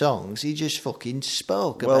of the songs. He just fucking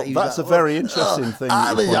spoke. Well, that's a very interesting thing.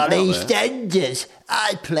 I was on EastEnders.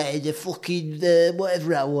 I played a fucking,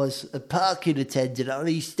 whatever I was, a parking attendant on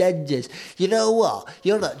EastEnders. You know what?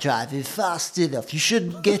 You're not driving fast enough. You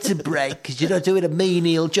shouldn't get a break because you're not doing a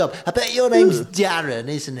menial job. I bet your name's Darren,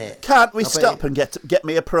 isn't it? Can't we stop and get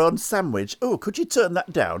me a prawn sandwich? Oh, could you turn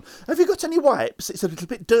that down? Have you got any wipes? It's a little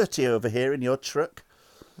bit dirty over here in your truck.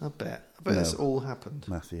 I bet that's all happened.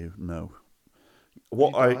 Matthew, no.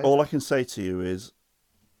 All I can say to you is,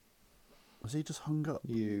 has he just hung up?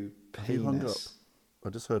 You penis. He hung up. I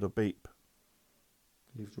just heard a beep.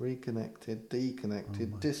 You've reconnected,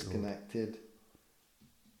 deconnected, disconnected.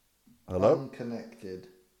 God. Hello? Unconnected.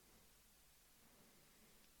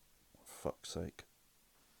 For fuck's sake.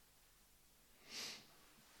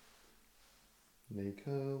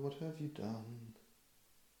 Nico, what have you done?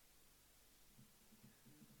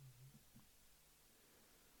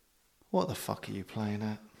 What the fuck are you playing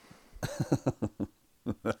at?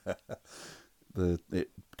 It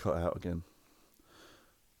cut out again.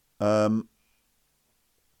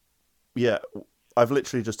 Yeah, I've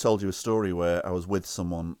literally just told you a story where I was with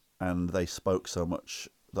someone and they spoke so much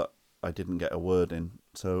that I didn't get a word in.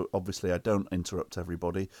 So obviously I don't interrupt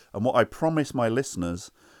everybody. And what I promise my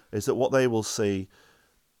listeners is that what they will see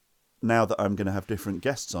now that I'm going to have different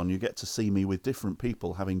guests on, you get to see me with different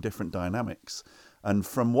people having different dynamics. And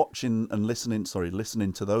from watching and listening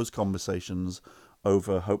to those conversations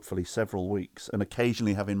over hopefully several weeks and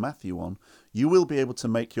occasionally having Matthew on, you will be able to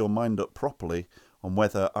make your mind up properly on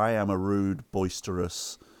whether I am a rude,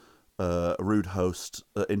 boisterous, rude host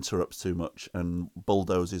that interrupts too much and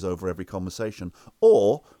bulldozes over every conversation,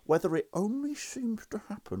 or whether it only seems to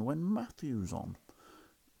happen when Matthew's on.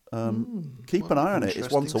 Keep an eye on it.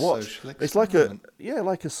 It's one to watch. It's like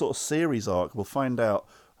a sort of series arc. We'll find out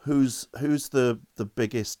who's the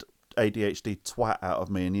biggest ADHD twat out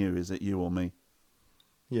of me and you. Is it you or me?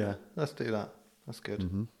 Yeah, let's do that. That's good.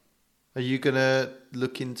 Mm-hmm. Are you going to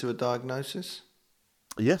look into a diagnosis?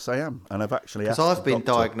 Yes, I am, and I've actually asked because I've been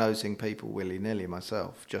doctor. diagnosing people willy-nilly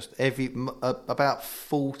myself. Just about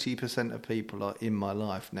 40% of people are in my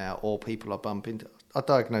life now, or people I bump into. I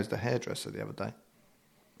diagnosed a hairdresser the other day.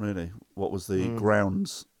 Really? What was the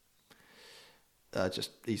grounds?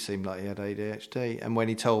 Just he seemed like he had ADHD, and when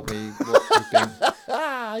he told me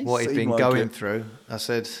what he'd been going through, I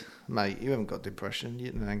said, mate, you haven't got depression, you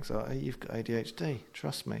haven't anxiety, you've got ADHD.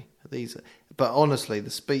 Trust me. But honestly, the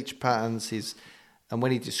speech patterns, and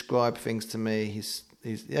when he described things to me, his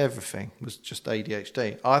everything was just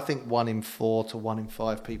ADHD. I think 1 in 4 to 1 in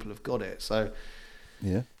 5 people have got it. So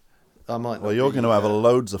Yeah. I might. Well, you're going to have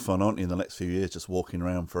loads of fun, aren't you, in the next few years, just walking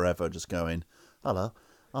around forever, just going, "Hello,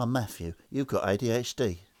 I'm Matthew. You've got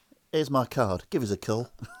ADHD. Here's my card. Give us a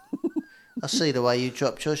call." I see the way you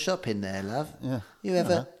dropped your shopping there, love. Yeah. You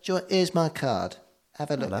ever... Here's my card. Have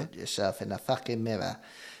a look at yourself in the fucking mirror.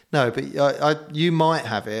 No, but you might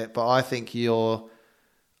have it, but I think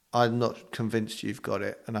I'm not convinced you've got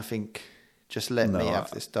it, and I think just let me have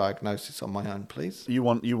this diagnosis on my own, please. You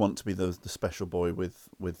want to be the special boy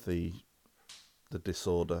with the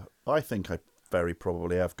disorder. I think I very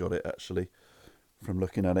probably have got it, actually, from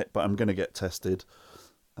looking at it, but I'm going to get tested.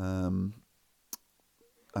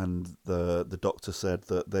 And the doctor said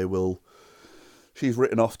that they will. She's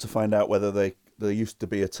written off to find out whether there used to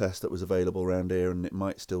be a test that was available around here, and it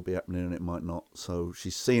might still be happening, and it might not. So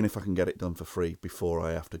she's seeing if I can get it done for free before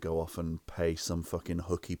I have to go off and pay some fucking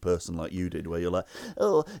hooky person like you did, where you're like,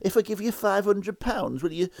 "Oh, if I give you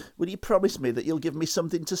 £500, will you promise me that you'll give me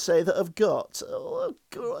something to say that I've got? Oh,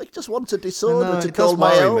 God, I just want a disorder to call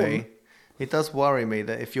my own." It does worry me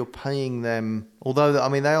that if you're paying them, although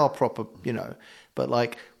they are proper, but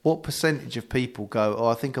like, what percentage of people go, "Oh,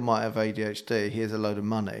 I think I might have ADHD. Here's a load of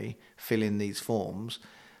money. Fill in these forms."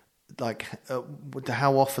 Like,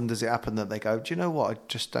 how often does it happen that they go, "Do you know what? I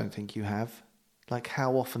just don't think you have." Like,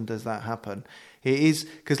 how often does that happen? It is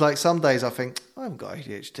because, like, some days I think I haven't got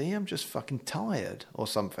ADHD. I'm just fucking tired or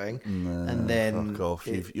something, and then fuck off.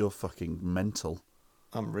 You're fucking mental.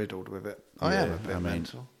 I'm riddled with it. I am a bit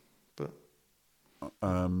mental, but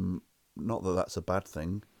not that that's a bad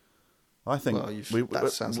thing. I think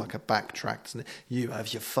that sounds like a backtrack, doesn't it? You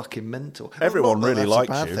have your fucking mental. Everyone really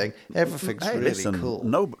likes you. Thing. Everything's really listen, cool.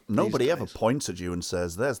 Nobody ever points at you and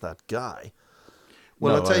says, "There's that guy."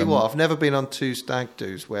 Well, I'll tell you what. I've never been on 2 stag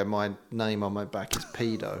do's where my name on my back is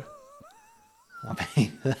pedo. I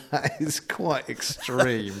mean, that is quite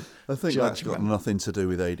extreme. I think that's got nothing to do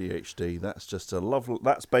with ADHD. That's just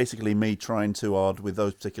that's basically me trying too hard with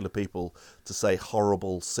those particular people to say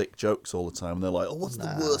horrible, sick jokes all the time. And they're like, "Oh, what's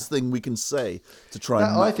the worst thing we can say to try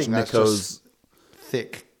and match Nico's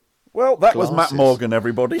thick?" Well, that was Matt Morgan,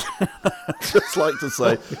 everybody. Just like to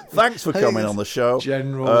say, thanks for coming on the show.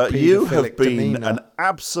 You have been an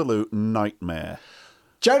absolute nightmare.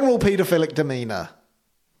 General paedophilic demeanour.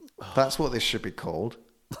 That's what this should be called.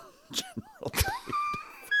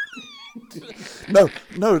 No.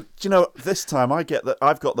 Do you know, this time I get that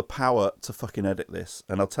I've got the power to fucking edit this.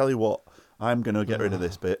 And I'll tell you what, I'm going to get rid of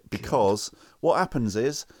this bit because what happens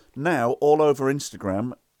is now all over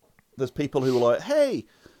Instagram, there's people who are like, "Hey,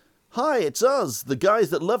 hi, it's us, the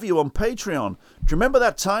guys that love you on Patreon. Do you remember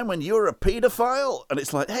that time when you were a paedophile?" And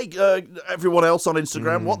it's like, "Hey, everyone else on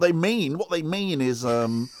Instagram, what they mean is,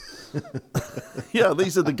 yeah,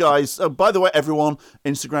 these are the guys. By the way, everyone,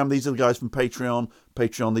 Instagram, these are the guys from Patreon.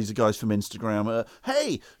 Patreon, these are guys from Instagram.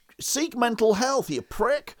 Hey, seek mental health, you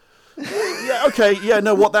prick." Yeah, okay, yeah,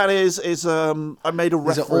 no, what that is I made a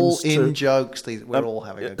reference to... These are all jokes. We're all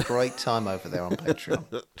having a great time over there on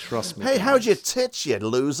Patreon. Trust me. Hey, how'd you tits, you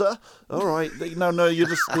loser? All right, no, you're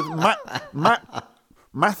just...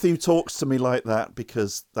 Matthew talks to me like that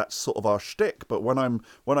because that's sort of our shtick. But when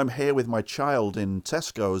I'm here with my child in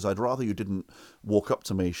Tesco's, I'd rather you didn't walk up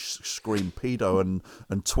to me, scream pedo,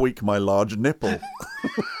 and tweak my large nipple.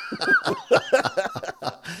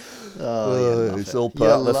 It's all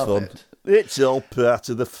part of the fun. It's all part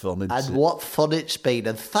of the fun. And what fun it's been.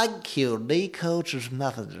 And thank you, Nico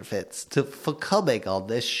Dramatovitz, for coming on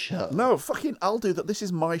this show. No, fucking, I'll do that. This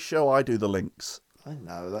is my show. I do the links. I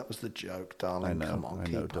know, that was the joke, darling. Come on, I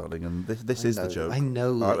know, darling, and this is the joke. I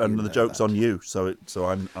know, and the joke's on you, so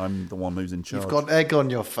I'm the one who's in charge. You've got egg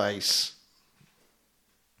on your face.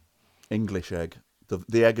 English egg,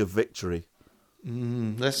 the egg of victory.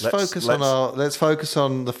 Let's focus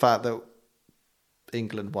on the fact that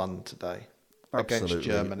England won today against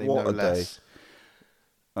Germany, what no a less. Day.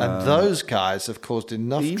 And those guys have caused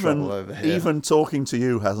enough trouble over here. Even talking to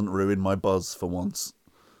you hasn't ruined my buzz for once.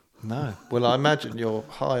 No. Well, I imagine you're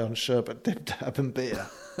high on sherbet, dib dab, and beer.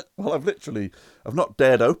 Well, I've not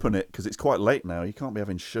dared open it because it's quite late now. You can't be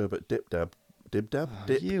having sherbet dip dab. Dib dab?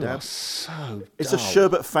 Dip you dab. Are so It's dull. a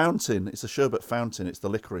sherbet fountain. It's a the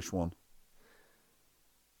licorice one.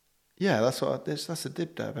 Yeah, that's a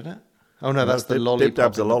dib dab, isn't it? Oh no, that's the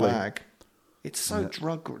lollipop in the bag. It's so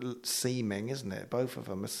drug seeming, isn't it? Both of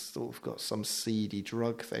them have sort of got some seedy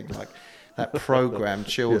drug thing, like that programmed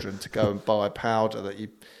children to go and buy powder that you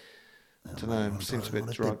I don't know. It seems a bit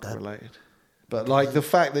drug related. But like the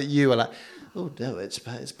fact that you are like, oh no, it's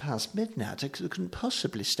past midnight. It couldn't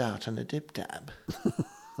possibly start on a dib dab.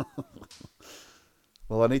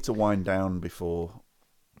 Well, I need to wind down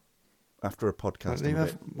after a podcast.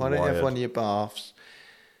 Why don't you have one of your baths?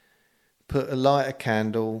 Light a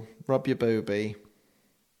candle, rub your boobie,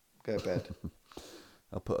 go to bed.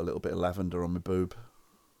 I'll put a little bit of lavender on my boob.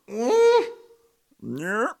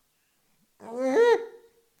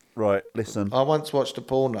 Right, listen. I once watched a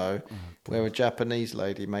porno where a Japanese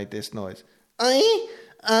lady made this noise.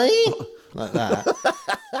 Like that.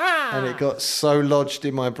 And it got so lodged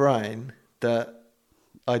in my brain that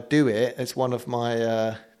I do it. It's one of my,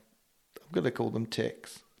 I'm going to call them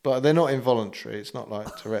tics. But they're not involuntary. It's not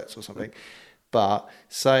like Tourette's or something. But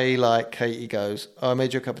say like Katie goes, I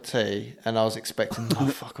made you a cup of tea, and I was expecting, oh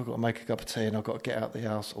fuck, I've got to make a cup of tea and I've got to get out the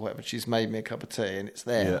house or whatever. She's made me a cup of tea and it's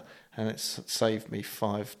there and it's saved me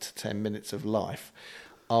 5 to 10 minutes of life.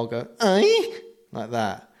 I'll go, like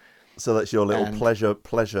that. So that's your little pleasure.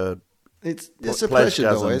 It's a pleasure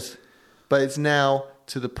noise, but it's now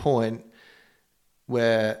to the point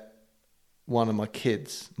where one of my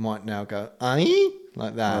kids might now go,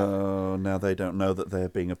 like that. Oh, now they don't know that they're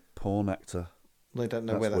being a porn actor. They don't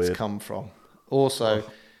know where that's come from. Also,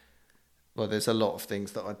 well, there's a lot of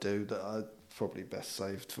things that I do that are probably best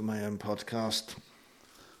saved for my own podcast.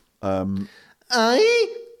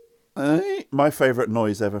 My favourite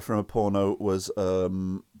noise ever from a porno was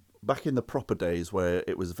back in the proper days where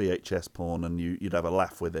it was VHS porn and you'd have a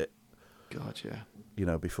laugh with it. God, yeah. You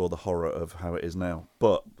know, before the horror of how it is now.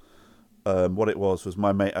 But what it was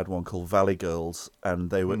my mate had one called Valley Girls, and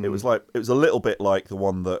they were. It was a little bit like the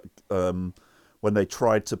one that when they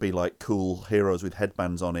tried to be like cool heroes with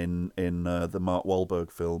headbands on in the Mark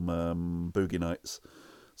Wahlberg film Boogie Nights.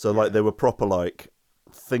 So like they were proper like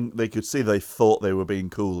they could see they thought they were being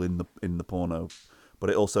cool in the porno, but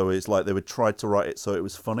it also is like they would try to write it so it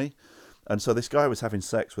was funny. And so this guy was having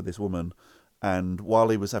sex with this woman, and while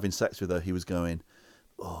he was having sex with her, he was going,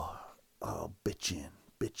 oh, bitchin',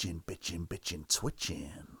 twitching.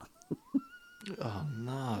 Oh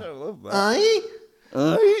no! I love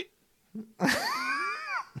that.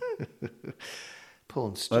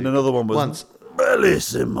 Porn stupid. And another one was once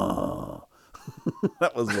Bellissima.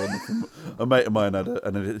 That was one. A mate of mine had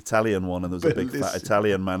an Italian one, and there was a big fat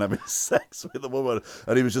Italian man having sex with a woman,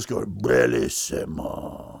 and he was just going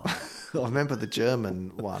Bellissima. I remember the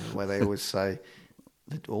German one where they always say,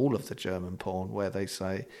 all of the German porn where they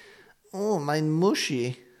say, oh, mein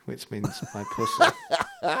Muschi, which means my pussy.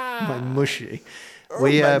 My mushy.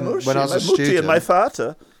 When I was a student, and my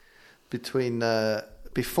vater.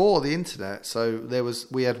 Before the internet, so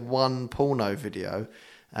we had one porno video,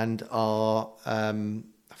 and our I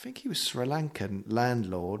think he was Sri Lankan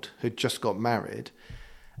landlord who'd just got married,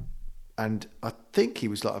 and I think he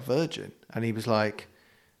was like a virgin, and he was like,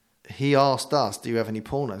 he asked us, do you have any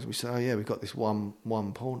pornos? We said, oh yeah, we've got this one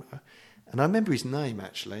porno, and I remember his name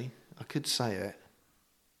actually. I could say it,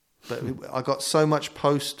 but I got so much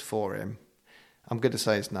post for him. I'm going to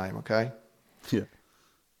say his name, okay? Yeah.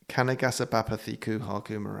 Kanagasa Bapathy Kuha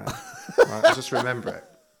Kumaran. Right, I just remember it.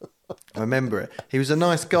 I remember it. He was a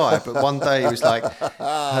nice guy, but one day he was like,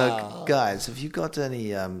 guys, have you got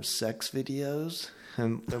any sex videos?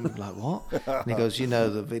 And we're like, what? And he goes, you know,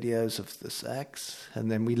 the videos of the sex?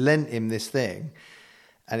 And then we lent him this thing,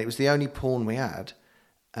 and it was the only porn we had.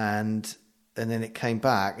 And then it came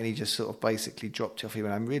back, and he just sort of basically dropped it off. He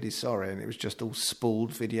went, I'm really sorry. And it was just all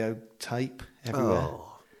spooled videotape everywhere.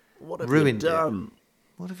 Oh, what have Ruined you done? It.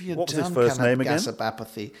 What have you what done? Was his first name again?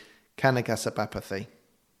 Kanagasa Bapathy.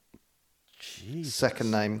 Jesus.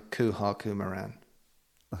 Second name, Kuha Kumaran.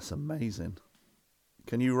 That's amazing.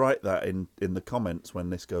 Can you write that in the comments when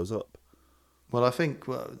this goes up? Well, I think...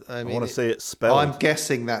 I want to see it spelled. I'm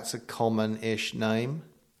guessing that's a common-ish name,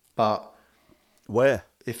 but... Where?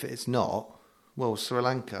 If it's not, well, Sri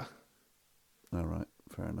Lanka. All right,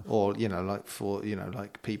 fair enough. Or,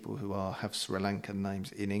 like people who have Sri Lankan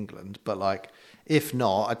names in England. But, like, if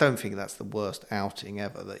not, I don't think that's the worst outing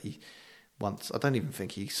ever that he... Once, I don't even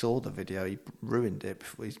think he saw the video. He ruined it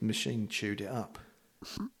before his machine chewed it up.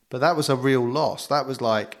 But that was a real loss. That was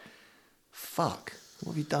like, fuck.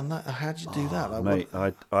 What have you done that? How did you do that? Like,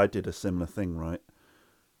 mate, I did a similar thing, right?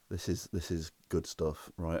 This is good stuff,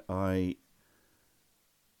 right? I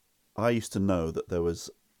used to know that there was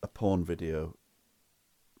a porn video,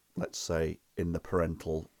 let's say, in the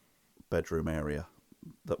parental bedroom area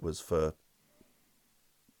that was for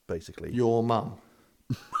basically your mum.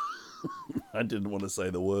 I didn't want to say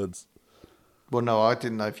the words. Well, no, I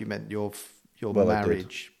didn't know if you meant your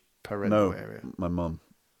marriage parental area. My mum.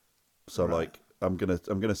 So, right. like, I'm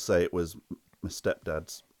gonna say it was my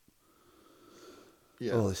stepdad's.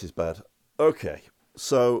 Yeah. Oh, this is bad. Okay,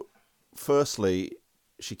 so firstly,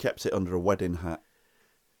 she kept it under a wedding hat,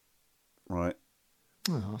 right?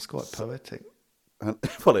 Oh, that's quite poetic. And,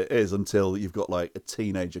 well, it is until you've got like a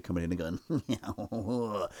teenager coming in and going,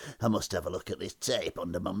 I must have a look at this tape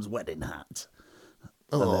under Mum's wedding hat.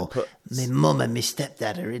 Oh, my mum and my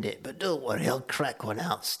stepdad are in it, but don't worry, I'll crack one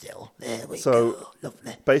out still. There we go.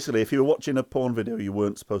 Lovely. Basically, if you were watching a porn video you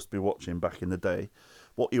weren't supposed to be watching back in the day,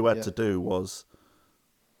 what you had to do was,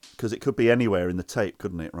 because it could be anywhere in the tape,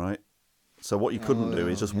 couldn't it, right? So what you couldn't do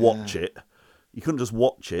is just watch it. You couldn't just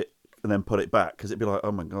watch it and then put it back, because it'd be like,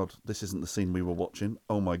 oh my God, this isn't the scene we were watching.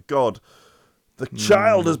 Oh my God, the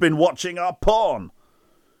child has been watching our porn.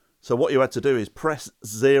 So what you had to do is press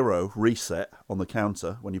 0 reset on the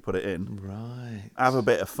counter when you put it in. Right. Have a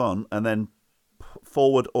bit of fun, and then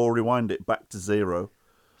forward or rewind it back to 0.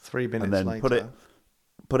 3 minutes and then later.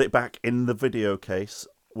 put it back in the video case,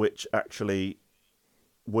 which actually,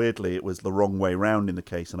 weirdly, it was the wrong way round in the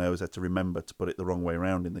case, and I always had to remember to put it the wrong way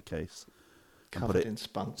round in the case. And Covered put it in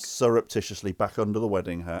spunk. surreptitiously back under the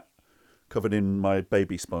wedding hat, covered in my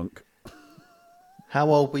baby spunk. How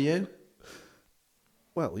old were you?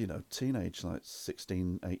 Well, you know, teenage, like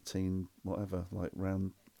 16, 18, whatever, like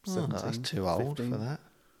round 17. That's too old 15. for that.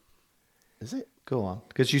 Is it? Go on.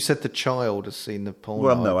 Because you said the child has seen the porn.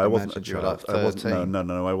 Well, no, I wasn't a imagined you were child. like I wasn't. 13.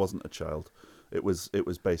 No, I wasn't a child. It was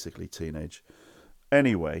basically teenage.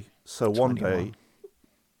 Anyway, so one 21. day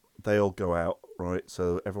they all go out, right?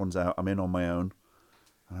 So everyone's out. I'm in on my own.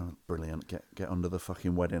 Oh, brilliant! Get under the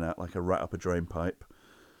fucking wedding hat like a rat up a drain pipe.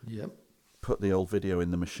 Yep. Put the old video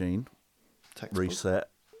in the machine. Textbook. Reset.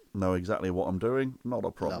 Know exactly what I'm doing. Not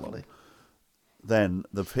a problem. Lovely. Then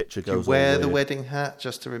the picture Do you goes. wear all the weird. wedding hat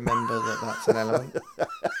just to remember that that's an element?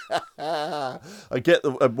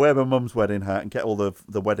 I wear my mum's wedding hat and get all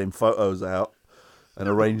the wedding photos out and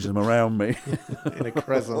arrange them around me. In a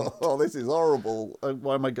crescent. Oh, this is horrible.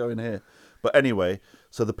 Why am I going here? But anyway,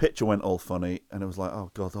 so the picture went all funny, and it was like, oh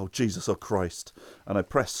God, oh Jesus, oh Christ. And I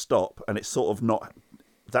pressed stop, and it's sort of not,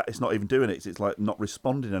 that it's not even doing it. It's like not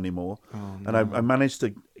responding anymore. Oh, no. And I managed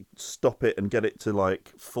to stop it and get it to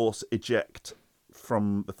like force eject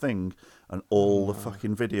from the thing, and all the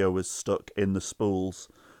fucking video was stuck in the spools,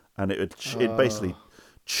 and it basically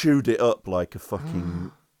chewed it up like a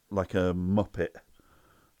fucking, like a Muppet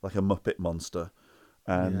monster.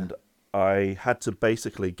 And I had to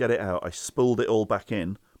basically get it out. I spooled it all back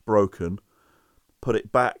in, broken, put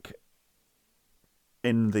it back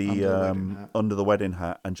in the under the wedding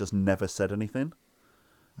hat, and just never said anything.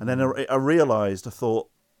 And then I realised, I thought,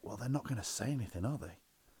 well, they're not going to say anything, are they?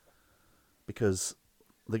 Because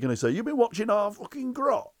they're going to say, you've been watching our fucking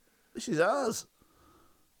grot. This is ours.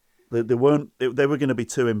 They weren't. They were going to be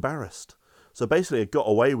too embarrassed. So basically, I got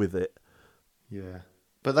away with it. Yeah.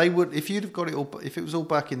 But they would, if you'd have got it all, if it was all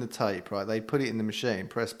back in the tape, right, they'd put it in the machine,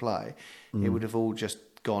 press play, it would have all just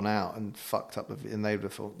gone out and fucked up, and they would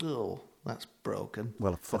have thought, oh, that's broken.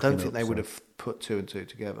 Well, I fucking don't think hope they would so. have put 2 and 2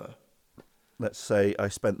 together. Let's say I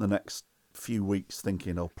spent the next few weeks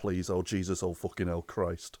thinking, oh, please, oh, Jesus, oh, fucking hell,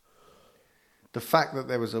 Christ. The fact that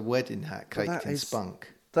there was a wedding hat But caked that in is-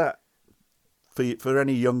 spunk. That, for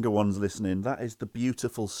any younger ones listening, that is the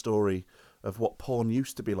beautiful story of what porn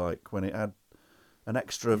used to be like when it had an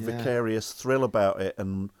extra vicarious thrill about it,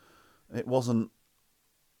 and it wasn't,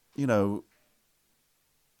 you know,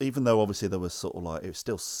 even though obviously there was sort of like, it was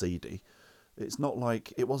still seedy, it's not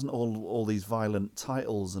like, it wasn't all these violent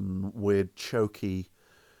titles and weird choky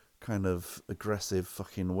kind of aggressive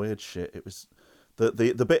fucking weird shit. It was the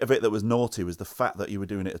bit of it that was naughty was the fact that you were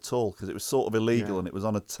doing it at all, because it was sort of illegal and it was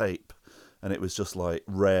on a tape, and it was just like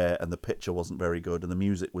rare, and the picture wasn't very good, and the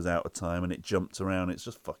music was out of time, and it jumped around. It's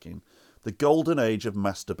just fucking the golden age of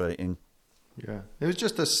masturbating. Yeah. It was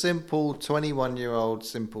just a simple 21-year-old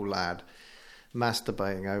simple lad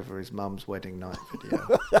masturbating over his mum's wedding night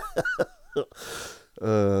video.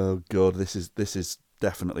 Oh God, this is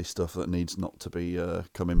definitely stuff that needs not to be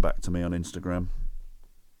coming back to me on Instagram.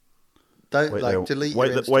 Don't Wait like there, delete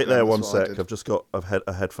wait, your wait there Instagram, one that's what I sec. did. I've just got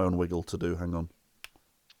a headphone wiggle to do. Hang on.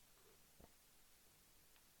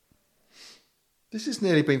 This has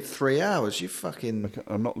nearly been 3 hours. You fucking... Okay,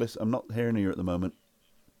 I'm not hearing you at the moment.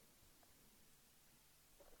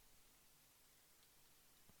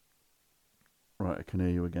 Right, I can hear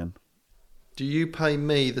you again. Do you pay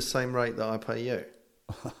me the same rate that I pay you?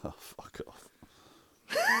 Oh, fuck off.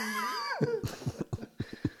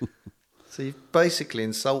 So you've basically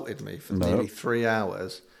insulted me for No. nearly 3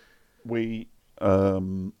 hours. It's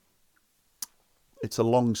a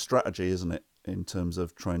long strategy, isn't it, in terms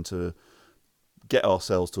of trying to get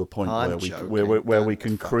ourselves to a point I'm where we joking. where we Don't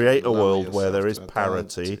can fucking create a lower world where there is yourself to it.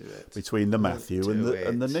 Don't parity do it. between the Matthew and do the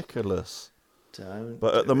it. Nicholas. Don't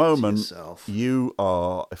But do at the it to moment, yourself. you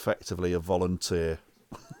are effectively a volunteer.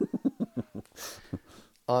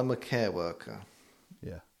 I'm a care worker,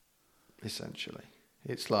 Yeah. essentially.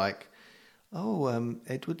 It's like,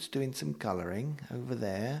 Edward's doing some colouring over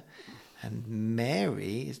there, and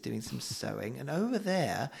Mary is doing some sewing, and over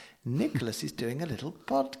there, Nicholas is doing a little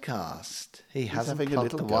podcast. He hasn't having a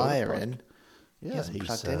plugged little the go at wire pod- in. Yeah, He hasn't he's,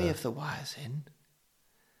 plugged any of the wires in.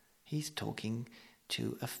 He's talking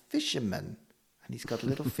to a fisherman, and he's got a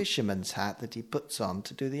little fisherman's hat that he puts on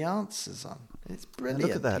to do the answers on. It's brilliant.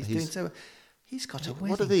 look at that, He's got a wedding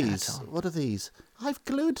What are these? hat on. What are these? I've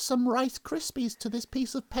glued some Rice Krispies to this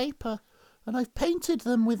piece of paper, and I've painted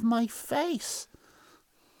them with my face.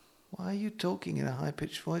 Why are you talking in a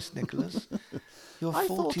high-pitched voice, Nicholas? You're I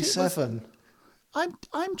thought it was- 47.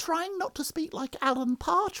 I'm trying not to speak like Alan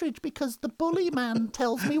Partridge because the bully man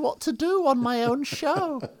tells me what to do on my own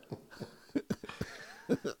show.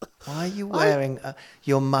 Why are you wearing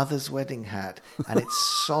your mother's wedding hat and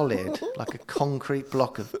it's solid like a concrete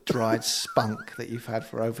block of dried spunk that you've had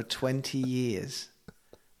for over 20 years?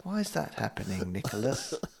 Why is that happening,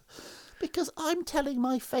 Nicholas? Because I'm telling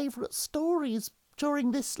my favourite stories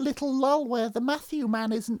during this little lull where the Matthew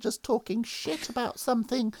man isn't just talking shit about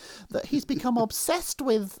something that he's become obsessed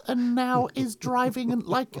with and now is driving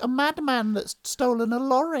like a madman that's stolen a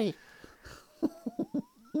lorry.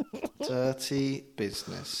 Dirty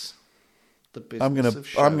business. The business I'm of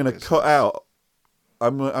show gonna business. cut out.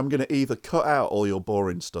 I'm gonna either cut out all your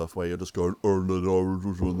boring stuff where you're just going, oh no, I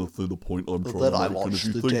just want to see the point I'm trying then to I make. And watched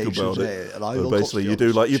if you the think about day-to-day, it, and I so will basically you cost do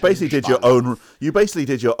you like you basically did your change own. You basically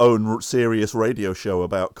did your own serious radio show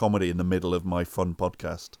about comedy in the middle of my fun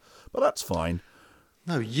podcast. But that's fine.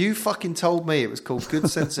 No, you fucking told me it was called Good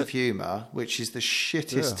Sense of Humour, which is the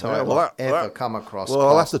shittest Yeah, title well, I've that- ever that- come across. Well,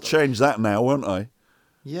 I'll have to past change that now, won't I?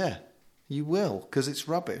 Yeah, you will, because it's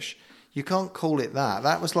rubbish. You can't call it that.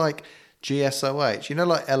 That was like GSOH, you know,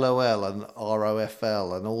 like LOL and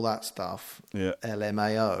ROFL and all that stuff. Yeah.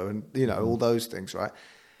 LMAO and, you know, all those things, right?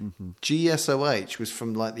 GSOH was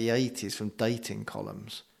from like the 80s, from dating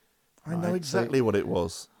columns. I know Right, exactly what it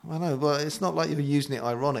was. I know, but it's not like you're using it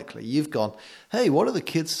ironically. You've gone, hey, what do the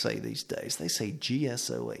kids say these days? They say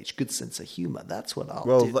GSOH, good sense of humour. That's what I'll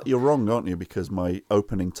Well, do. you're wrong, aren't you? Because my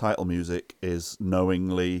opening title music is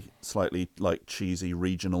knowingly slightly like cheesy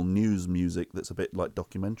regional news music that's a bit like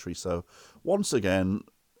documentary. So once again,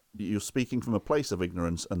 you're speaking from a place of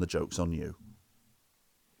ignorance and the joke's on you.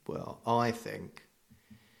 Well, I think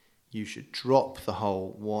you should drop the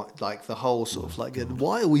whole, the whole sort of like,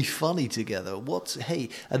 why are we funny together?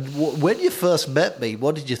 When you first met me,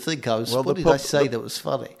 what did you think I was? Well, What the did I pub- say the- that was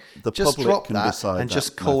funny? the Just public drop can that decide and that,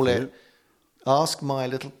 just call Matthew. it, ask my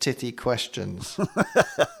little titty questions.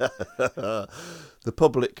 The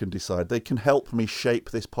public can decide. They can help me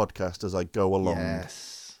shape this podcast as I go along.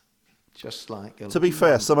 Yes. Just like... To be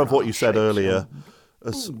fair, some of what you said earlier,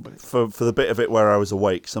 for the bit of it where I was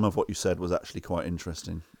awake, some of what you said was actually quite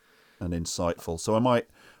interesting and insightful. So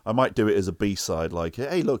I might do it as a B-side, like,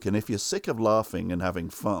 hey, look, and if you're sick of laughing and having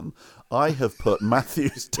fun, I have put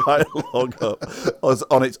Matthew's dialogue up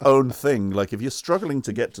on its own thing. Like, if you're struggling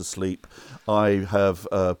to get to sleep, I have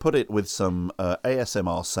put it with some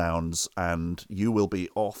ASMR sounds, and you will be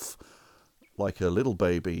off like a little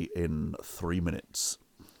baby in 3 minutes.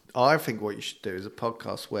 I think what you should do is a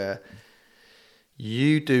podcast where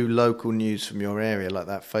you do local news from your area, like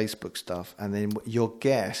that Facebook stuff, and then your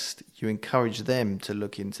guest, you encourage them to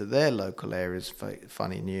look into their local area's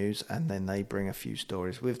funny news, and then they bring a few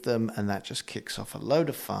stories with them, and that just kicks off a load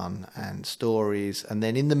of fun and stories. And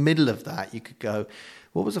then in the middle of that, you could go,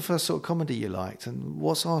 what was the first sort of comedy you liked, and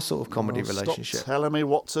what's our sort of comedy relationship? Stop telling me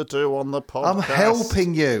what to do on the podcast. I'm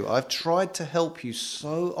helping you. I've tried to help you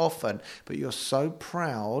so often, but you're so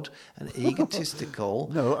proud and egotistical.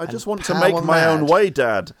 No, I just and want to make power my own mad. way,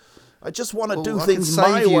 Dad. I just want to do I things can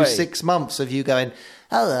save my you way. 6 months of you going,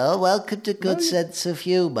 hello, welcome to Good Sense of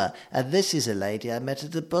Humour. And this is a lady I met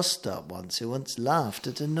at a bus stop once who once laughed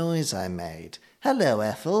at a noise I made. Hello,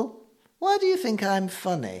 Ethel. Why do you think I'm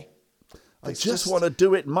funny? I just want to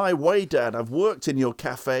do it my way, Dad. I've worked in your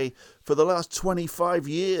cafe for the last 25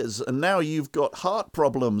 years, and now you've got heart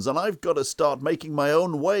problems, and I've got to start making my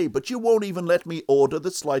own way, but you won't even let me order the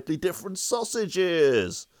slightly different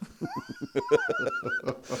sausages.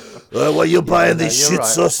 Well, you're buying this you're shit right.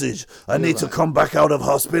 sausage. I need to come back out of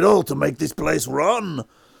hospital to make this place run.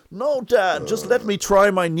 No, Dad, just let me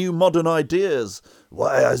try my new modern ideas.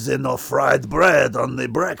 Why is there no fried bread on the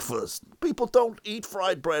breakfast? People don't eat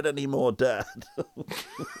fried bread anymore, Dad.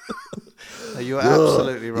 No, you're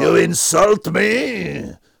absolutely right. You insult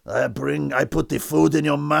me? I put the food in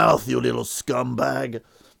your mouth, you little scumbag.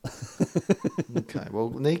 Okay, well,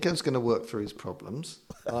 Nico's going to work through his problems.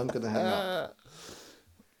 I'm going to hang up.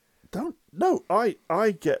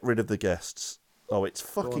 I get rid of the guests. Oh, it's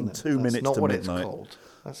Go on fucking then. 2 minutes That's to not what midnight. it's called.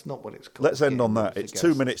 That's not what it's called. Let's end on Getting that. rid of It's the 2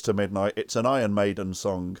 guests. minutes to midnight. It's an Iron Maiden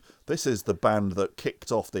song. This is the band that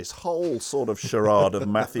kicked off this whole sort of charade of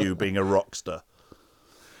Matthew being a rockster.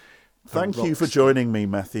 Thank you for joining me,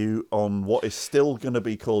 Matthew, on what is still going to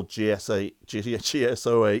be called GSO8.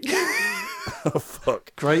 Oh,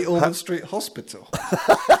 fuck. Great Ormond Street Hospital.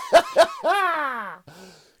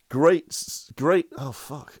 Great. Oh,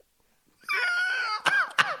 fuck.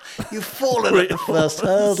 You've fallen at the first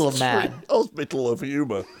hurdle, man. Hospital of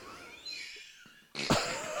Humour.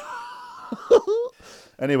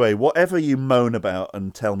 Anyway, whatever you moan about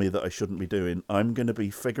and tell me that I shouldn't be doing, I'm going to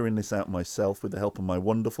be figuring this out myself with the help of my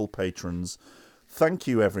wonderful patrons. Thank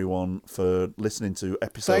you, everyone, for listening to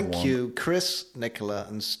episode 1. Thank you, Chris, Nicola,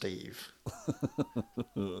 and Steve.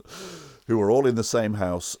 Who are all in the same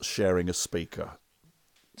house sharing a speaker.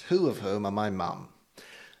 2 of whom are my mum.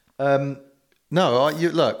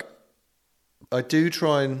 Look, I do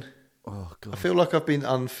try and... Oh, God. I feel like I've been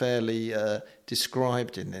unfairly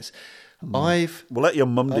described in this. We'll let your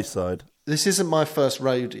mum decide. This isn't my first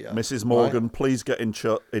rodeo. Mrs. Morgan, right? please get in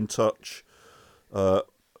touch.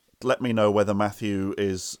 Let me know whether Matthew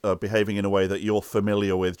is behaving in a way that you're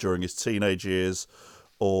familiar with during his teenage years,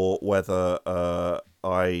 or whether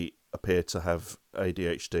I appear to have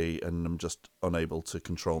ADHD and I'm just unable to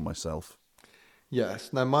control myself.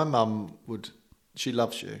 Yes. No, my mum would... She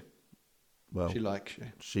loves you. Well, She likes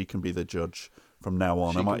you. she can be the judge from now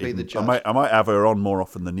on. She can be the judge. I might have her on more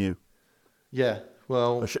often than you. Yeah.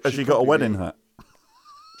 Well... Has she got a probably wedding be. hat?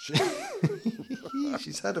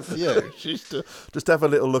 She's had a few. Just have a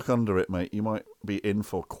little look under it, mate. You might be in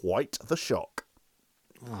for quite the shock.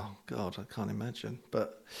 Oh, God, I can't imagine.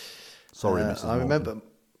 But Sorry, Mrs. I Morgan. remember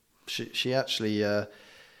she actually... there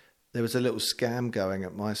was a little scam going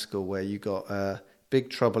at my school where you got Big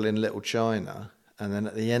Trouble in Little China, and then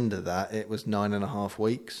at the end of that, it was 9.5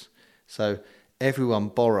 weeks. So everyone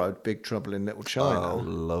borrowed Big Trouble in Little China. Oh,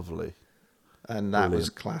 lovely. And that was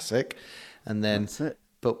Brilliant. classic. And then... That's it.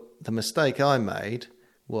 But the mistake I made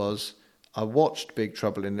was I watched Big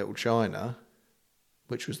Trouble in Little China,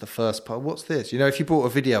 which was the first part. What's this? You know, if you brought a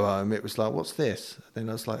video home, it was like, what's this? Then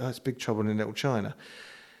I was like, oh, it's Big Trouble in Little China.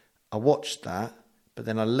 I watched that, but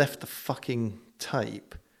then I left the fucking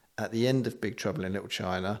tape at the end of Big Trouble in Little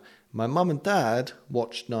China. My mum and dad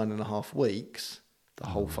watched 9.5 weeks, the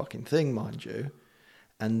whole fucking thing, mind you,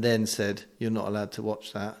 and then said, you're not allowed to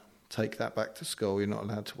watch that. Take that back to school. You're not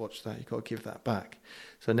allowed to watch that. You've got to give that back.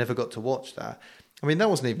 So I never got to watch that. I mean, that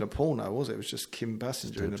wasn't even a porno, was it? It was just Kim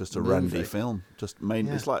Basinger in Just a a movie. randy film. Just made.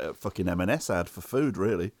 Yeah. It's like a fucking M&S ad for food,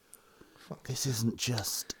 really. This isn't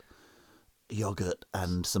just yogurt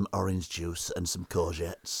and some orange juice and some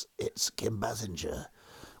courgettes. It's Kim Basinger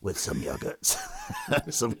with some yogurt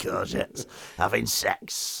and some courgettes having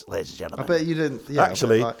sex, ladies and I gentlemen. bet you didn't. Yeah,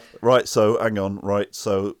 Actually, but right. So hang on. Right.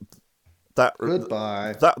 So that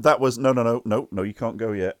goodbye. That was no. You can't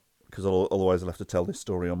go yet because otherwise I'll have to tell this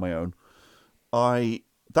story on my own.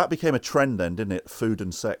 That became a trend then, didn't it? Food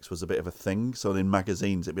and sex was a bit of a thing. So in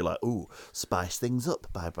magazines, it'd be like, "Ooh, spice things up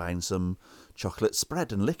by buying some chocolate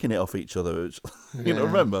spread and licking it off each other." Which, you know,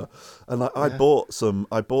 remember? And I bought some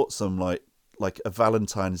like a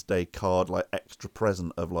Valentine's Day card, like extra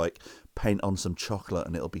present of like paint on some chocolate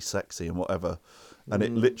and it'll be sexy and whatever. And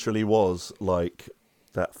it literally was like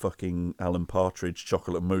that fucking Alan Partridge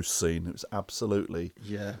chocolate mousse scene. It was absolutely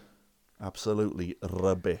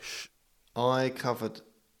rubbish. I covered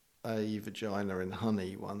a vagina in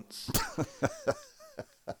honey once,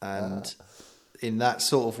 and in that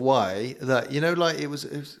sort of way that, you know, like it was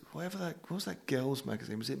whatever that, what was that girls'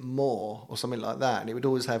 magazine? Was it More or something like that? And it would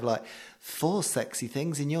always have like 4 sexy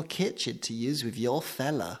things in your kitchen to use with your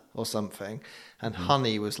fella or something. And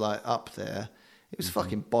honey was like up there. It was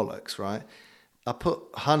fucking bollocks, right? I put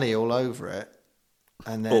honey all over it,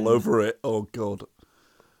 and then All over it. Oh God.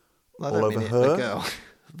 I all don't over mean it, her? the girl.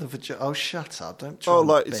 The vagina. Oh, shut up! Don't try. Oh, and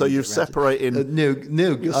like bend so you're it round. separating. No,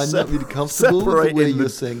 You're I'm not really comfortable with the way you're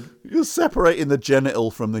saying. You're separating the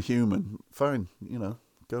genital from the human. Fine, you know,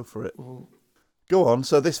 go for it. Go on.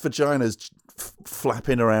 So this vagina's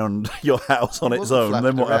flapping around your house on It its wasn't own. Then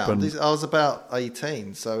flapping what around. happened? I was about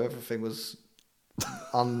 18, so everything was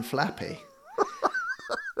unflappy.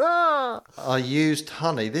 I used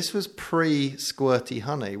honey. This was pre-squirty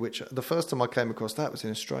honey, which the first time I came across that was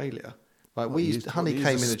in Australia. Like we used honey you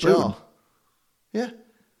came used in a a spoon? jar. Yeah.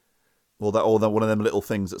 or one of them little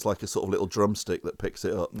things that's like a sort of little drumstick that picks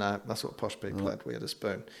it up. No, that's what posh people had. We had a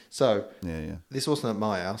spoon. So Yeah. this wasn't at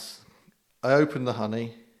my house. I opened the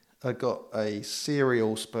honey. I got a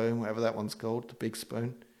cereal spoon, whatever that one's called, the big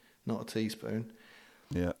spoon, not a teaspoon,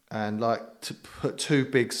 Yeah. and like to put 2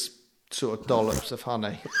 big sort of dollops of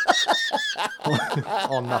honey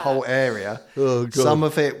on the whole area. Oh, God. Some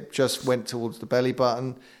of it just went towards the belly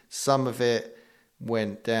button. Some of it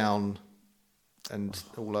went down, and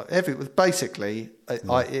basically,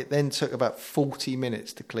 it then took about 40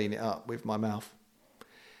 minutes to clean it up with my mouth,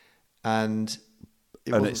 and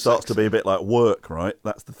It starts to be a bit like work, right?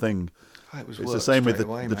 That's the thing. It was It's work the same with straight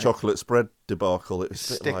away, the mate. chocolate spread debacle. It was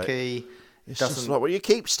It's a bit like, sticky. it's doesn't- just like, well, you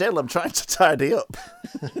keep still. I'm trying to tidy up.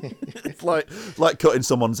 It's like cutting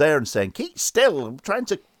someone's hair and saying, keep still. I'm trying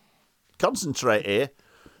to concentrate here.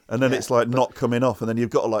 And then Yeah, it's like not coming off. And then you've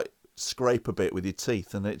got to like scrape a bit with your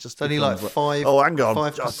teeth. And it just It's only like becomes 5. oh, hang on.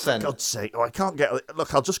 5%. For God's sake. Oh, I can't get...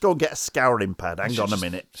 Look, I'll just go and get a scouring pad. Hang on a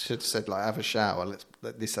minute. Should have said like have a shower.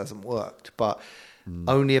 This hasn't worked, but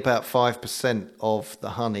only about 5% of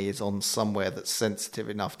the honey is on somewhere that's sensitive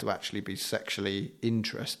enough to actually be sexually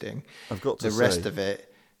interesting. I've got to the rest say- of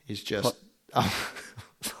it is just.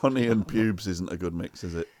 Honey and pubes isn't a good mix,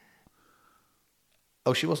 is it?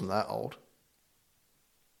 Oh, she wasn't that old.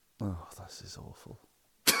 Oh, this is awful.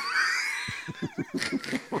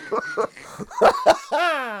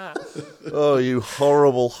 Oh, you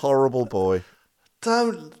horrible, horrible boy.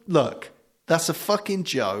 Don't look. That's a fucking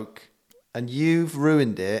joke, and you've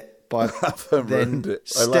ruined it by haven't then ruined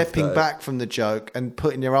it. I laughed stepping at it. back from the joke and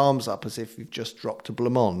putting your arms up as if you've just dropped a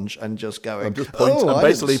blancmange and just going. I'm just pointing. Oh, I'm I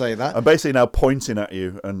basically, didn't say that. I'm basically now pointing at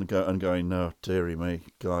you and going, no, dearie me,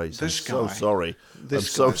 guys. This I'm so guy- sorry.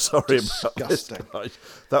 this I'm so guy's sorry about this disgusting. guy.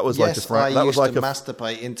 That was like a Yes, Frank. I That was used like to a.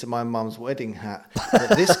 masturbate into my mum's wedding hat.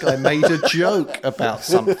 But this guy made a joke about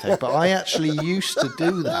something. But I actually used to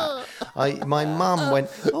do that. My mum went,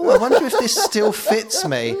 oh, I wonder if this still fits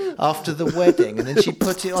me after the wedding. And then she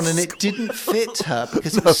put it on and it didn't fit her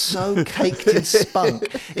because it was so caked in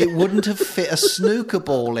spunk. It wouldn't have fit a snooker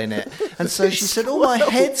ball in it. And so she said, oh, my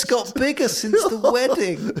head's got bigger since the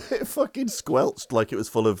wedding. It fucking squelched like it was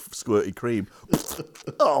full of squirty cream.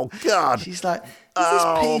 Oh God! She's like, is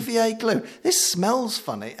Oh. this PVA glue? This smells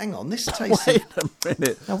funny. Hang on, this tastes... Wait a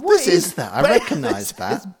minute. Now, what This is that? I recognise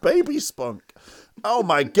that. It's baby spunk. Oh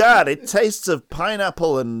my God! It tastes of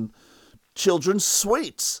pineapple and children's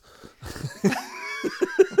sweets.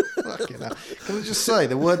 Fucking hell. Can I just say,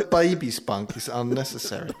 the word baby spunk is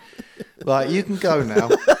unnecessary. Right, you can go now.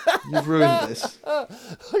 You've ruined this.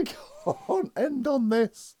 I can't end on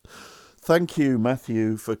this. Thank you,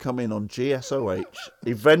 Matthew, for coming on GSOH.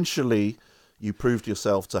 Eventually, you proved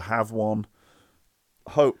yourself to have one.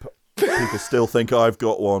 Hope people still think I've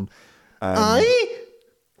got one. Aye?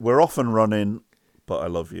 We're off and running, but I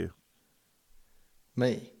love you.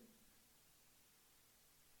 Me?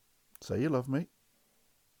 Say you love me.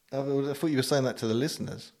 I thought you were saying that to the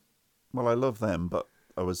listeners. Well, I love them, but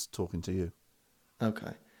I was talking to you.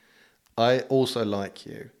 Okay. I also like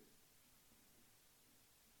you.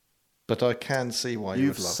 But I can see why you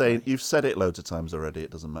would love me. You've said it loads of times already.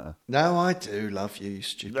 It doesn't matter. No, I do love you, you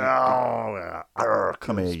stupid Oh,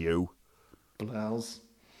 come here, you. blouse.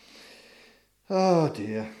 Oh,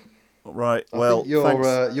 dear. Right. I Well, think your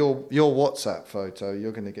thanks. your WhatsApp photo,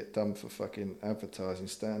 you're going to get done for fucking advertising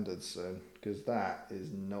standards soon, because that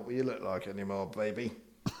is not what you look like anymore, baby.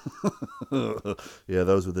 Yeah,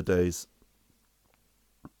 those were the days.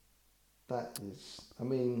 That is, I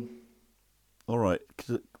mean, All right,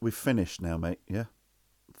 we've finished now, mate. Yeah.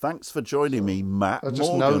 Thanks for joining me, Matt. I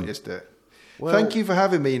just Morgan. noticed it. Well- Thank you for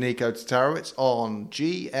having me, Nico Tatarowicz, on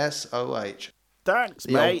GSOH. Thanks,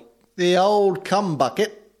 The mate. the old cum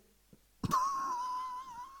bucket.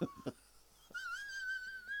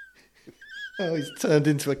 Oh, he's turned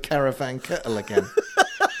into a caravan kettle again.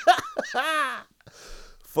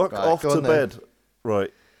 Fuck Right, off go to on then. bed.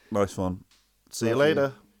 Right. Nice one. See you Love you.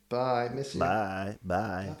 later. Bye, miss you. Bye.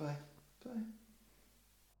 Bye. Bye. Bye.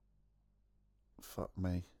 Fuck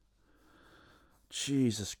me.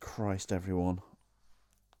 Jesus Christ, everyone.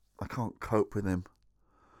 I can't cope with him.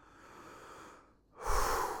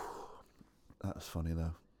 That's funny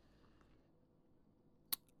though.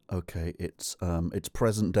 Okay, it's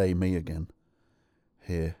present day me again.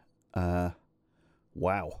 Here.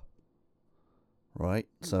 Wow. Right,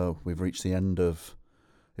 so we've reached the end of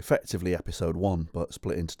effectively episode 1, but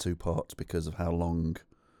split into 2 parts because of how long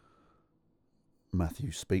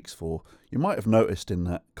Matthew speaks for. You might have noticed in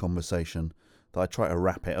that conversation that I try to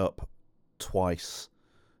wrap it up twice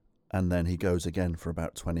and then he goes again for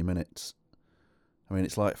about 20 minutes. I mean,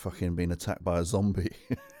 it's like fucking being attacked by a zombie.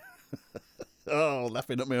 Oh,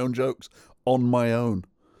 laughing at my own jokes on my own.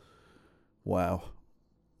 Wow.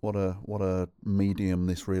 What a medium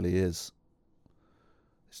this really is.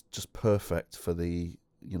 It's just perfect for the,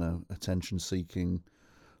 attention-seeking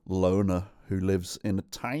loner who lives in a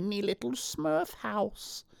tiny little Smurf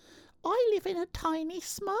house. I live in a tiny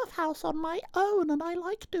Smurf house on my own, and I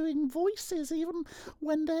like doing voices even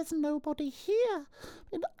when there's nobody here.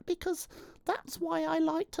 Because that's why I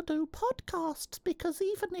like to do podcasts, because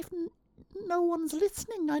even if no one's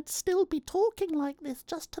listening, I'd still be talking like this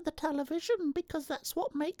just to the television, because that's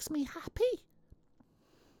what makes me happy.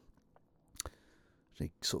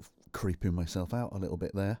 Sort of creeping myself out a little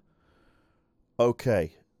bit there.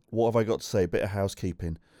 Okay, what have I got to say? Bit of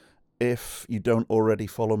housekeeping. If you don't already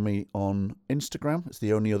follow me on Instagram, it's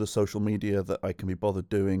the only other social media that I can be bothered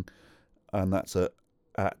doing, and that's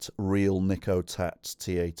at Real Nico Tats,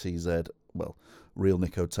 T-A-T-Z. Well, Real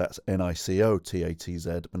Nico Tats,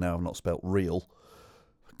 N-I-C-O-T-A-T-Z, but now I've not spelt real.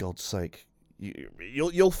 For God's sake,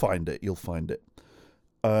 you'll find it. You'll find it.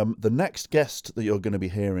 The next guest that you're going to be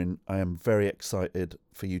hearing, I am very excited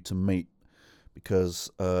for you to meet, because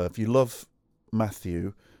if you love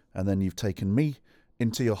Matthew and then you've taken me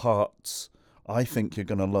into your hearts, I think you're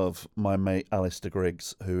going to love my mate Alistair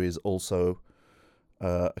Griggs, who is also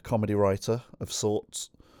a comedy writer of sorts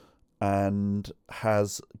and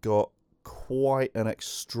has got quite an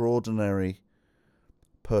extraordinary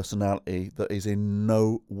personality that is in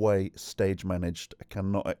no way stage managed. I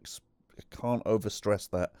can't overstress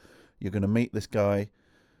that. You're going to meet this guy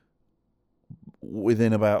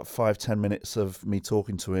within about 5-10 minutes of me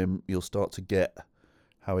talking to him. You'll start to get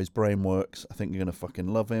how his brain works. I think you're going to fucking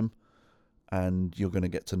love him, and you're going to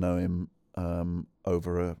get to know him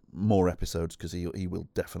over more episodes, because he will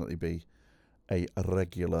definitely be a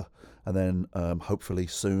regular. And then hopefully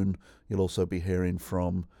soon you'll also be hearing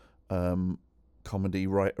from comedy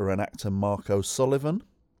writer and actor Mark O'Sullivan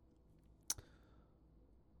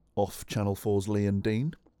off Channel 4's Lee and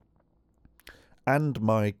Dean, and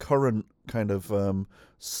my current kind of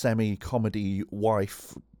semi-comedy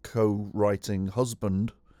wife, co-writing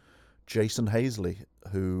husband, Jason Hazley,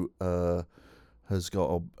 who has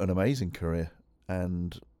got an amazing career,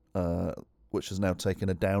 and which has now taken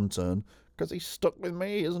a downturn because he's stuck with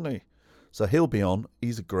me, isn't he? So he'll be on.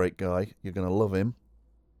 He's a great guy. You're going to love him.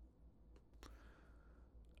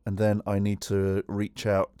 And then I need to reach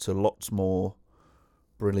out to lots more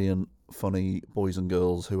brilliant, funny boys and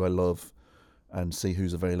girls who I love, and see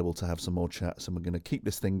who's available to have some more chats. And we're going to keep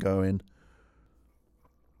this thing going.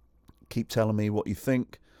 Keep telling me what you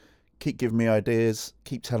think. Keep giving me ideas.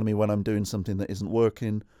 Keep telling me when I'm doing something that isn't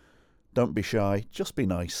working. Don't be shy. Just be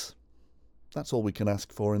nice. That's all we can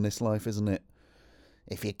ask for in this life, isn't it?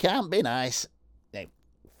 If you can't be nice, then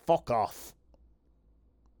fuck off.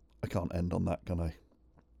 I can't end on that, can I?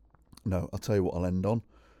 No, I'll tell you what I'll end on.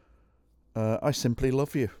 I simply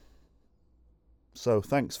love you. So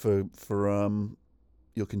thanks for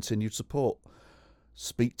your continued support.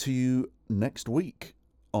 Speak to you next week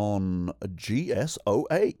on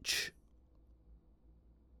GSOH.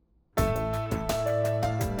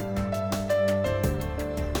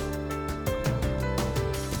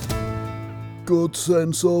 Good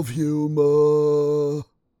sense of humour.